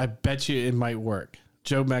 I bet you it might work.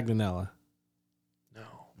 Joe Manganiello.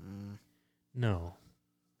 no,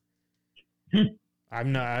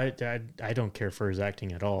 I'm not. I don't care for his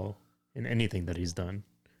acting at all in anything that he's done.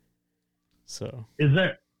 So Is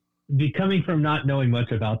there, coming from not knowing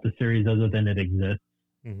much about the series other than it exists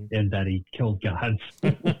and that he killed gods,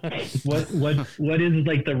 what is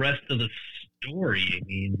like the rest of the story? I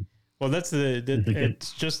mean, well, that's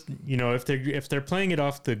it's just, if they're playing it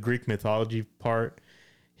off the Greek mythology part,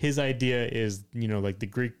 his idea is, like, the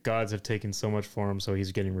Greek gods have taken so much for him, so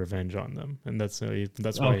he's getting revenge on them, and that's why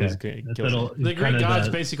he's killed. The Greek gods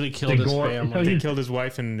basically killed his family. So They killed his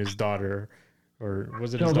wife and his daughter, or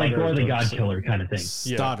was it so his like daughter? Gore or the God son? Killer kind of thing. His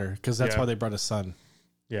daughter, because that's Yeah. why they brought a son.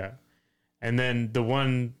 Yeah, and then the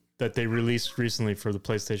one that they released recently for the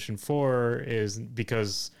PlayStation 4 is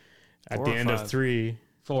because at 4 the or end of 5? 3,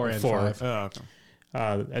 4 and 5. Oh, okay.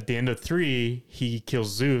 at the end of 3, he kills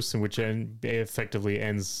Zeus, and which effectively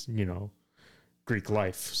ends, Greek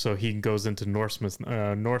life. So he goes into Norse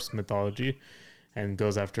mythology and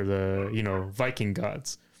goes after the, Viking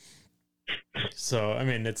gods. So, I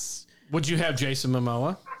mean, it's... Would you have Jason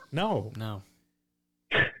Momoa? No.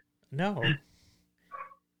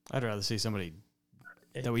 I'd rather see somebody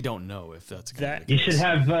that we don't know if that's gonna That be You the should case.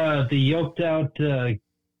 have the yoked out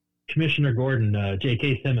Commissioner Gordon,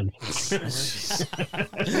 J.K. Simmons.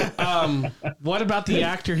 What about the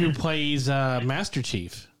actor who plays Master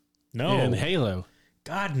Chief No. in Halo?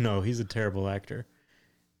 God, no. He's a terrible actor.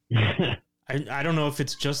 I don't know if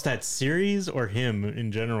it's just that series or him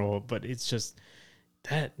in general, but it's just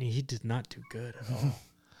that he did not do good at all.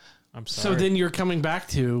 I'm sorry. So then you're coming back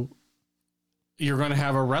to you're going to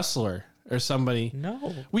have a wrestler or somebody.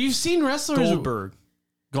 No. We've seen wrestlers. Goldberg.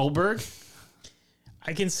 Goldberg?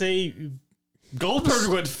 I can say Goldberg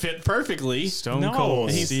would fit perfectly. Stone No.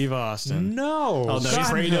 Cold He's- Steve Austin. No. Oh, no, he's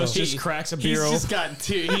God, Kratos no. just cracks a He's beer just open. got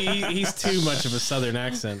too. He's too much of a southern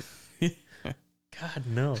accent. God,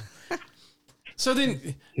 no. So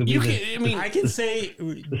then He'll be you the- can. I mean, I can say, The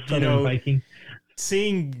you Southern know, Viking.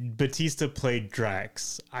 seeing Batista play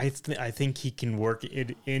Drax, I think he can work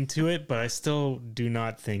it into it, but I still do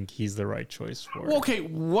not think he's the right choice for well, it. okay.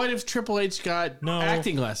 What if Triple H got No.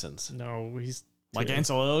 acting lessons? No, he's Like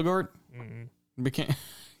Ansel Elgort? Became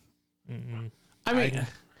I mean,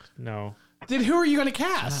 no. then who are you going to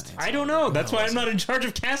cast? I don't know. That's why I'm not in charge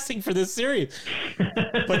of casting for this series.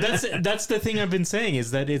 But that's the thing I've been saying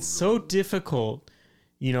is that it's so difficult,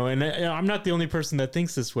 you know. And I'm not the only person that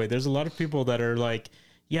thinks this way. There's a lot of people that are like,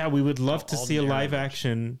 yeah, we would love to see a live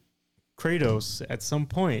action Kratos at some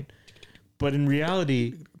point, but in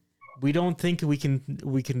reality, we don't think we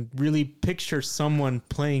can really picture someone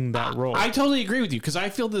playing that role. I totally agree with you because I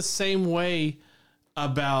feel the same way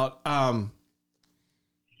about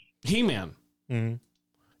He-Man. Mm-hmm.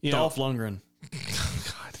 You know, Dolph Lundgren.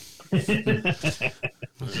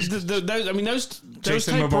 those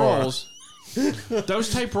Jason type Momoa. roles,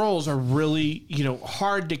 those type roles are really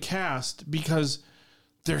hard to cast because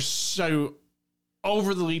they're so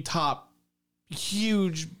overly top,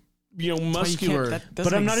 huge, muscular.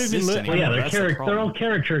 But I'm not even Well, yeah, they're all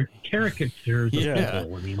caricatures of Yeah.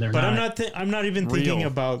 people. I mean, they're But not. I'm not even thinking real.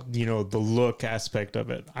 about the look aspect of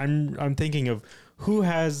it. I'm thinking of who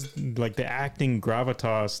has like the acting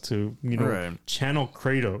gravitas to Right. channel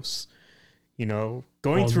Kratos. Going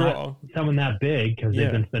Well, through not all. someone that big because Yeah.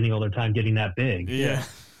 they've been spending all their time getting that big. Yeah.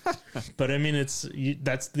 But I mean,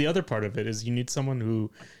 that's the other part of it is you need someone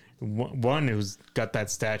who's got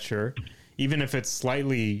that stature, even if it's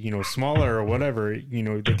slightly smaller or whatever.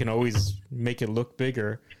 They can always make it look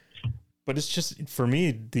bigger. But it's just for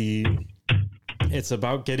me it's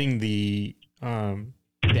about getting the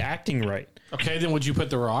acting right. Okay, then would you put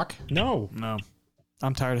The Rock? No, No.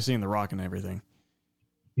 I'm tired of seeing The Rock and everything.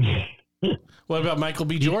 What about Michael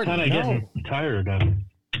B. Kind Jordan? of getting tired of it.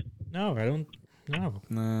 no, I don't. No,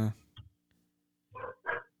 Nah.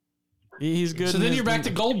 He's good. So in then his- you're back to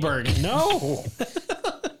Goldberg. no.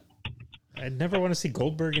 I'd never want to see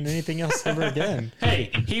Goldberg in anything else ever again.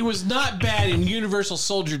 Hey, he was not bad in Universal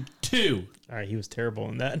Soldier 2. All right, he was terrible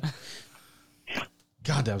in that.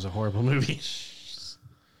 God, that was a horrible movie.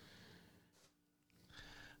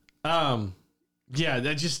 Yeah,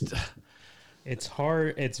 that just. It's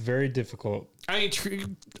hard. It's very difficult. I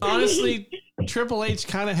mean, honestly, Triple H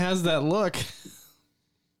kind of has that look.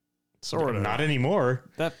 Sort of. Not anymore.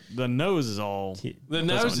 The nose is all. The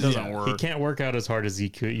nose doesn't yeah. work. He can't work out as hard as he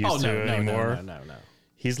could used Oh no, to no, anymore. no.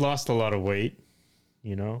 He's lost a lot of weight.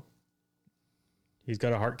 He's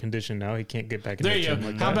got a heart condition now. He can't get back in There the you go. gym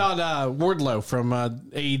like How that. about Wardlow from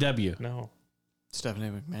AEW? No,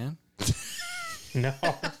 Stephanie McMahon. no.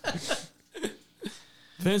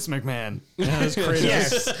 Vince McMahon. Yeah, that's Kratos.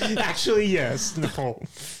 Yes, actually, yes. No.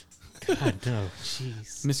 God no.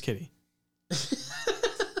 Jeez. Miss Kitty.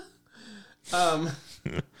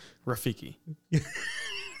 Rafiki.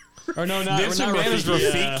 Or no, not, Vince not McMahon is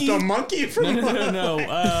Rafiki. The monkey from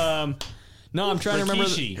No, I'm trying to remember.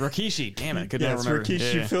 Rikishi. Rikishi. Damn it. Could Yes, never remember.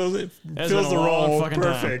 Rikishi Yeah. fills been the a long role fucking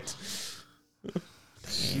time. perfect.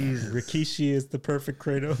 Jeez, Rikishi is the perfect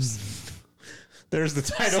Kratos. There's the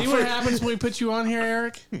title. See what happens when we put you on here,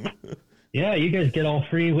 Eric? Yeah, you guys get all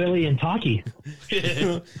free willy and talky.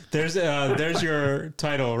 There's your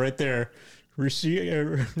title right there. Rishiki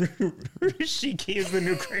is the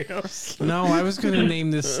new Kratos. No, I was going to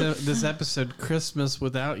name this episode "Christmas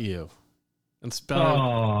Without You" and spell it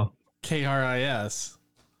Oh, KRIS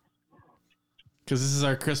because this is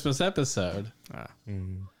our Christmas episode.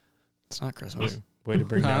 It's not Christmas. Way to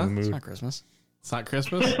bring down the It's mood. not Christmas. It's not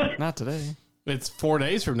Christmas. Not today. It's 4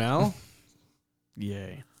 days from now,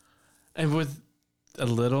 Yay. and with a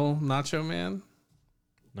little Nacho Man.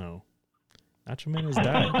 No, Nacho Man has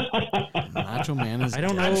died. Nacho Man is. I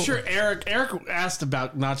don't know. I'm sure Eric asked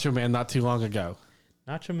about Nacho Man not too long ago.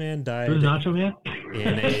 Nacho Man died who's Nacho Man?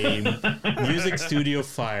 in a music studio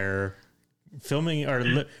fire, filming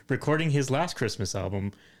or recording his last Christmas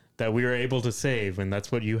album that we were able to save, and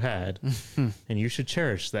that's what you had, and you should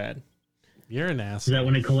cherish that. You're an ass. Is that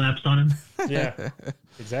when it collapsed on him? Yeah,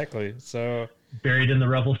 exactly. So Buried in the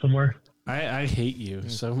rubble somewhere? I hate you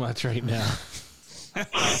so much right now.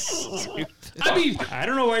 I mean, I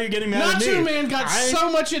don't know why you're getting mad at me. Nacho Man got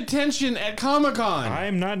so much attention at Comic-Con.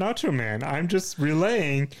 I'm not Nacho Man. I'm just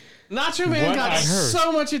relaying. Nacho Man What got I heard.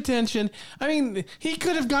 so much attention. I mean, he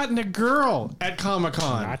could have gotten a girl at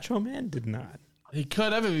Comic-Con. Nacho Man did not. He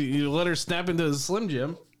could have if you let her snap into the Slim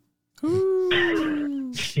Jim.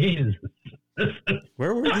 Jesus.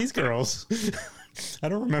 Where were these girls? I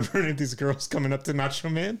don't remember any of these girls coming up to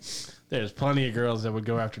Nacho Man. There's plenty of girls that would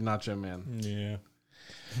go after Nacho Man. Yeah.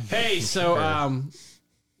 Hey, so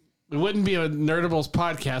it wouldn't be a Nerdables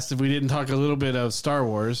podcast if we didn't talk a little bit of Star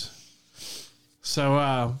Wars.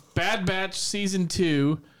 So Bad Batch Season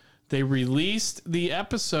 2, they released the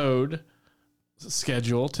episode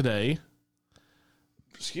schedule today.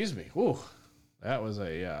 Excuse me. Ooh, that was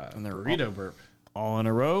a burrito burp. All in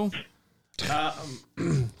a row.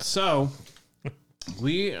 So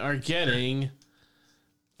we are getting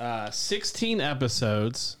 16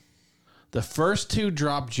 episodes. The first two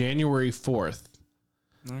drop January 4th.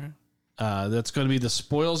 Okay. That's going to be the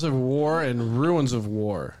Spoils of War and Ruins of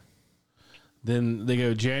War. Then they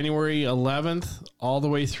go January 11th all the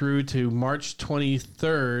way through to March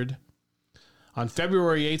 23rd. On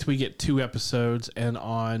February 8th, we get 2 episodes. And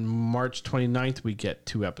on March 29th, we get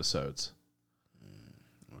 2 episodes.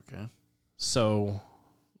 Okay. So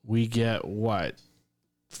we get what?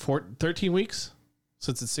 13 weeks?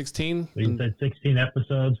 Since it's 16? You said 16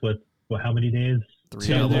 episodes with how many days?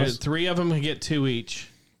 3 of them can get 2 each.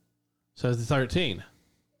 So it's 13.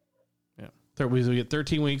 Yeah. We get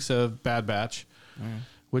 13 weeks of Bad Batch,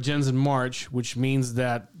 which ends in March, which means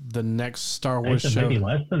that the next Star Wars show... Maybe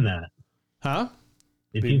less than that. Huh?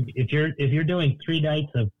 If you're doing 3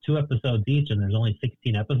 nights of 2 episodes each and there's only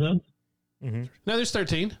 16 episodes? Mm-hmm. No, there's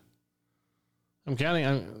 13. I'm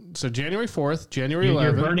counting. So January 4th, January 11th.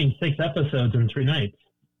 You're burning 6 episodes in 3 nights.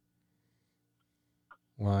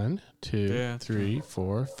 1, 2, 3,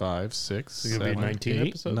 4, 5, 6, So it'll be 7, 19 8,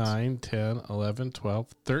 episodes? 9, 10, 11, 12,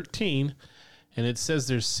 13. And it says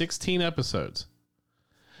there's 16 episodes.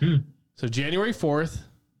 So January 4th,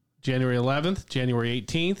 January 11th, January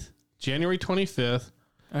 18th, January 25th,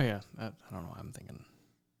 Oh, yeah. I don't know what I'm thinking.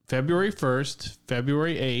 February 1st,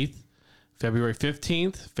 February 8th, February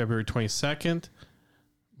 15th, February 22nd,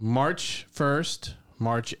 March 1st,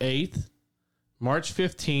 March 8th, March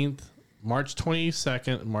 15th, March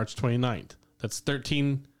 22nd, and March 29th. That's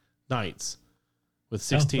 13 nights with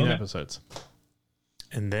 16 episodes.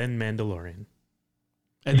 And then Mandalorian.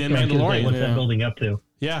 And then Mandalorian. What's that building up to?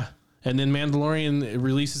 Yeah. And then Mandalorian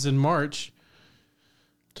releases in March.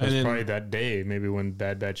 So And it's then- probably that day, maybe when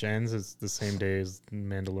Bad Batch ends, it's the same day as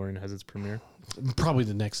Mandalorian has its premiere. Probably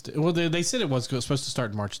the next. Well, they said it was supposed to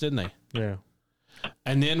start in March, didn't they? Yeah.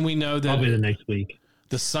 And then we know that Probably the next week.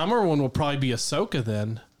 the summer one will probably be Ahsoka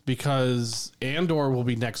then, because Andor will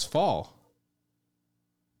be next fall.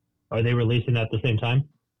 Are they releasing that at the same time?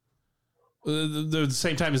 The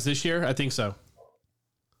same time as this year? I think so.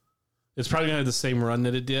 It's probably going to have the same run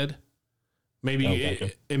that it did. Maybe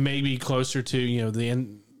gotcha. it may be closer to, the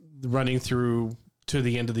end, running through to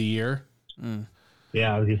the end of the year.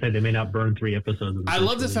 Yeah, I was going to say they may not burn 3 episodes. I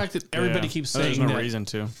love the fact that everybody Yeah. keeps There's saying no that reason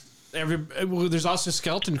to. there's also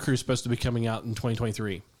Skeleton Crew supposed to be coming out in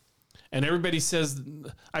 2023. And everybody says,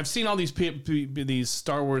 I've seen all these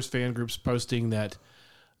Star Wars fan groups posting that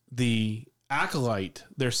the Acolyte,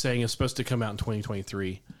 they're saying, is supposed to come out in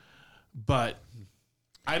 2023. But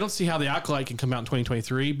I don't see how the Acolyte can come out in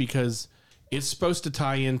 2023 because it's supposed to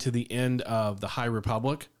tie into the end of the High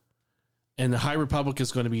Republic. And the High Republic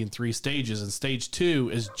is going to be in 3 stages. And stage 2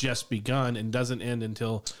 is just begun and doesn't end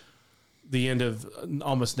until the end of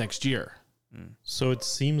almost next year. So it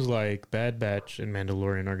seems like Bad Batch and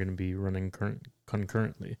Mandalorian are going to be running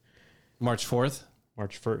concurrently. March 4th?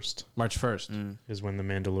 March 1st March 1st. is when the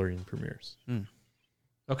Mandalorian premieres.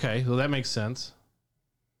 Okay, well, that makes sense.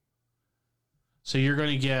 So you're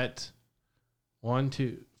going to get you're going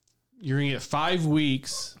to get 5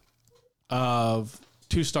 weeks of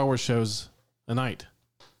 2 Star Wars shows a night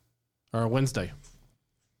or a Wednesday,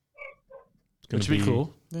 which would be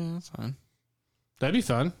cool. Yeah, that's fine. That'd be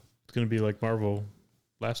fun. It's going to be like Marvel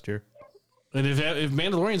last year. And if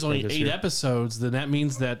Mandalorian's only this 8 year. episodes, then that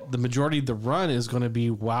means that the majority of the run is going to be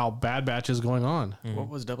while Bad Batch is going on. What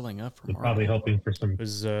was doubling up for They're Marvel? probably hoping for some. It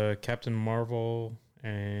was Captain Marvel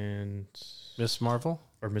and... Miss Marvel?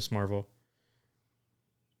 Or Miss Marvel.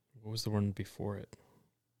 What was the one before it?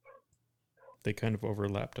 They kind of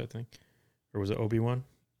overlapped, I think. Or was it Obi-Wan?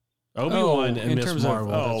 Obi-Wan and Miss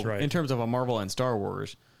Marvel. That's right. In terms of a Marvel and Star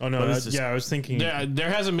Wars. Oh, no. But this is- I was thinking... There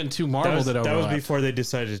hasn't been 2 Marvel that that was overlap. before they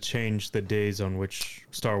decided to change the days on which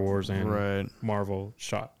Star Wars and Marvel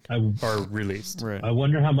shot or released. Right. I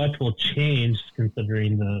wonder how much will change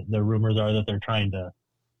considering the rumors are that they're trying to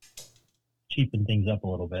cheapen things up a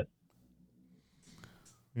little bit.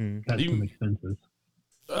 Cut some expenses.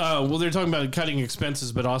 Well, they're talking about cutting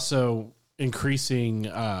expenses, but also increasing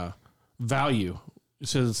value.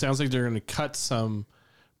 So it sounds like they're going to cut some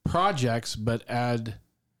projects, but add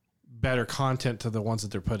better content to the ones that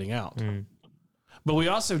they're putting out. But we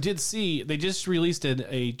also did see they just released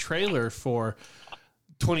a trailer for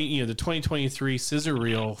the 2023 scissor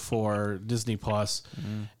reel for Disney Plus,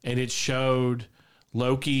 and it showed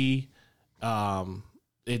Loki.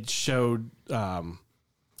 It showed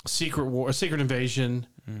Secret Invasion,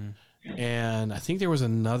 and I think there was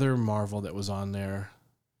another Marvel that was on there.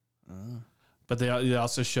 But they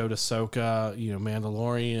also showed Ahsoka,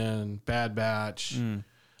 Mandalorian, Bad Batch.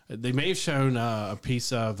 They may have shown a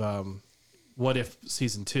piece of What If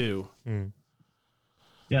Season 2.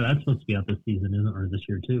 Yeah, that's supposed to be out this season, isn't it? Or this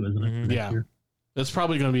year too, isn't it? Next year? That's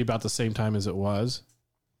probably going to be about the same time as it was.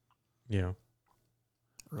 Yeah.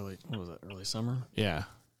 What was that? Early summer? Yeah.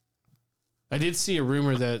 I did see a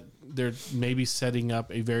rumor that they're maybe setting up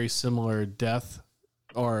a very similar death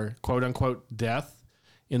or quote unquote death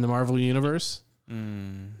in the Marvel Universe,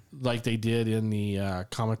 like they did in the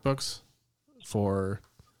comic books for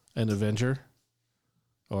an Avenger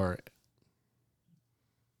or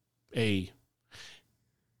a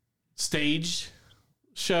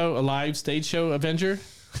live stage show Avenger.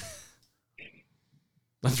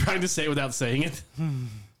 I'm trying to say it without saying it.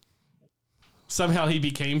 Somehow he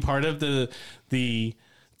became part of the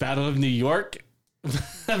Battle of New York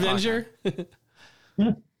Avenger.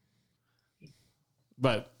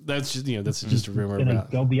 But that's just that's just a rumor Gonna about.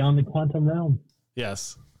 go beyond the quantum realm.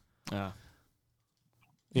 Yes. Yeah.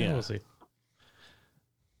 Yeah. We'll see.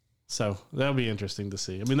 So that'll be interesting to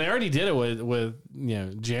see. I mean, they already did it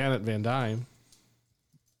with Janet Van Dyne.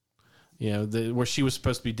 Where she was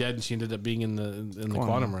supposed to be dead and she ended up being in the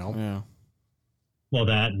quantum realm. Yeah. Well,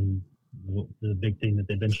 that and the big thing that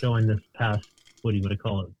they've been showing this past, what do you want to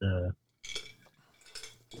call it? The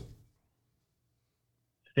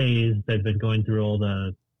phase they've been going through all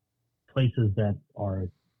the places that are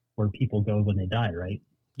where people go when they die, right?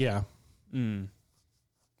 Yeah.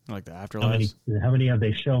 Like the How afterlife. many have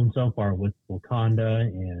they shown so far with Wakanda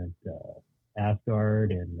and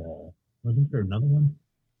Asgard and wasn't there another one?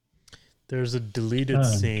 There's a deleted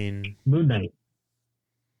scene. Moon Knight.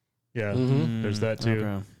 Yeah, Mhm. there's that too.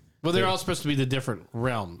 Okay. Well, they're all supposed to be the different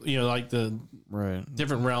realm. Like the Right.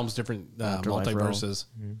 different realms, different Afterlife multiverses.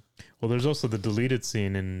 Well, there's also the deleted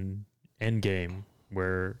scene in Endgame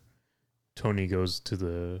where Tony goes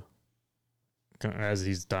to as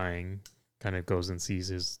he's dying, kind of goes and sees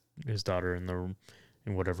his daughter in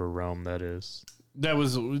whatever realm that is. That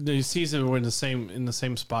was the season were in the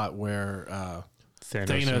same spot where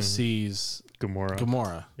Thanos sees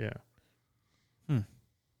Gamora. Yeah.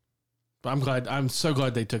 But I'm so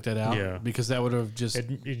glad they took that out. Yeah. Because that would have just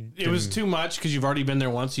It was too much because you've already been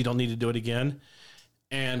there once. You don't need to do it again.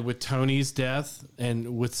 And with Tony's death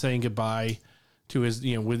and with saying goodbye to his,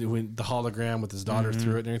 with the hologram with his daughter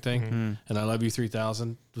through it and everything, and I love you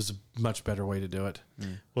 3000 was a much better way to do it.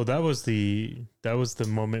 Well, that was the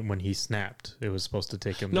moment when he snapped. It was supposed to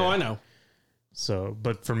take him. No, there. I know. So,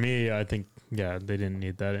 but for me, I think they didn't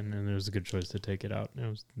need that, and it was a good choice to take it out.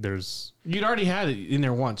 You'd already had it in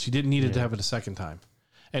there once. You didn't need it to have it a second time,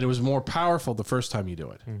 and it was more powerful the first time you do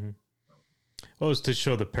it. Well, it was to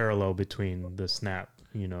show the parallel between the snap.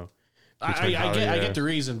 I get the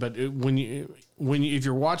reason, but if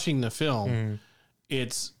you're watching the film,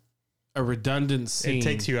 it's a redundant scene. It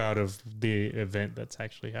takes you out of the event that's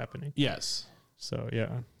actually happening. Yes. So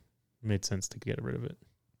yeah, it made sense to get rid of it.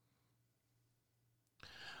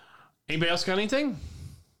 Anybody else got anything?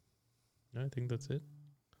 I think that's it.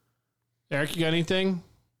 Eric, you got anything?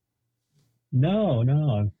 No.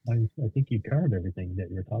 I think you covered everything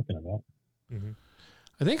that you're talking about.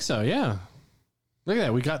 I think so. Yeah. Look at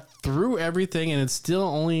that. We got through everything, and it's still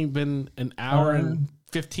only been an hour and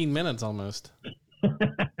 15 minutes almost.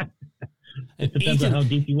 It depends on how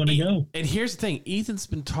deep you want to go. And here's the thing: Ethan's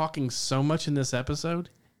been talking so much in this episode,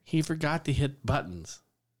 he forgot to hit buttons.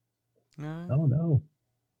 Oh no.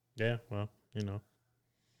 Yeah, well,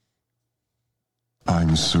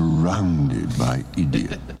 I'm surrounded by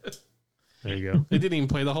idiots. There you go. They didn't even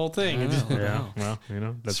play the whole thing. It just- Yeah, well,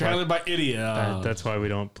 that's surrounded by idiots. that's why we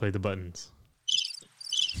don't play the buttons.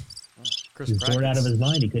 Chris He's Pratt bored out of his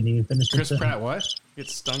mind. He couldn't even finish Chris the Pratt, what?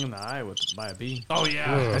 gets stung in the eye by a bee. Oh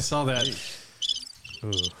yeah, Ugh. I saw that.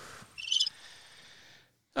 Ooh.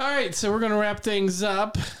 All right, so we're gonna wrap things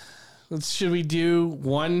up. Should we do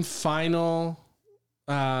one final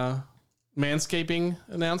manscaping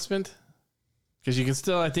announcement? Because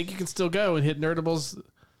I think you can still go and hit Nerdables.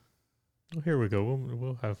 Well, here we go.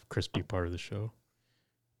 We'll have Chris be part of the show.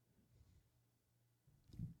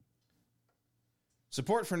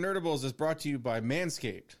 Support for Nerdables is brought to you by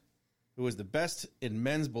Manscaped, who is the best in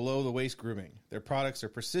men's below-the-waist grooming. Their products are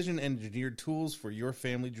precision-engineered tools for your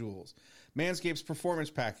family jewels. Manscaped's Performance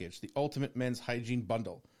Package, the ultimate men's hygiene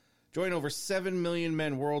bundle. Join over 7 million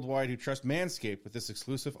men worldwide who trust Manscaped with this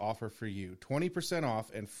exclusive offer for you. 20%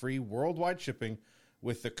 off and free worldwide shipping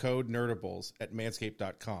with the code NERDABLES at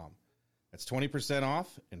manscaped.com. That's 20%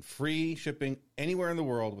 off and free shipping anywhere in the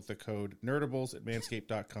world with the code NERDABLES at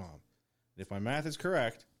manscaped.com. And if my math is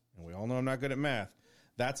correct, and we all know I'm not good at math,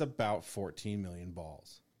 that's about 14 million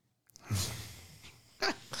balls.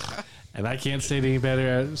 And I can't say it any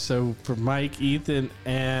better. So for Mike, Ethan,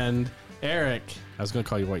 and Eric, I was going to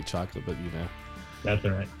call you white chocolate, but you know. That's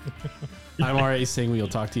all right. I'm RA saying we'll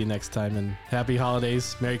talk to you next time. And happy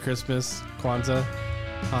holidays. Merry Christmas, Kwanzaa,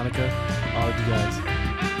 Hanukkah, all of you guys.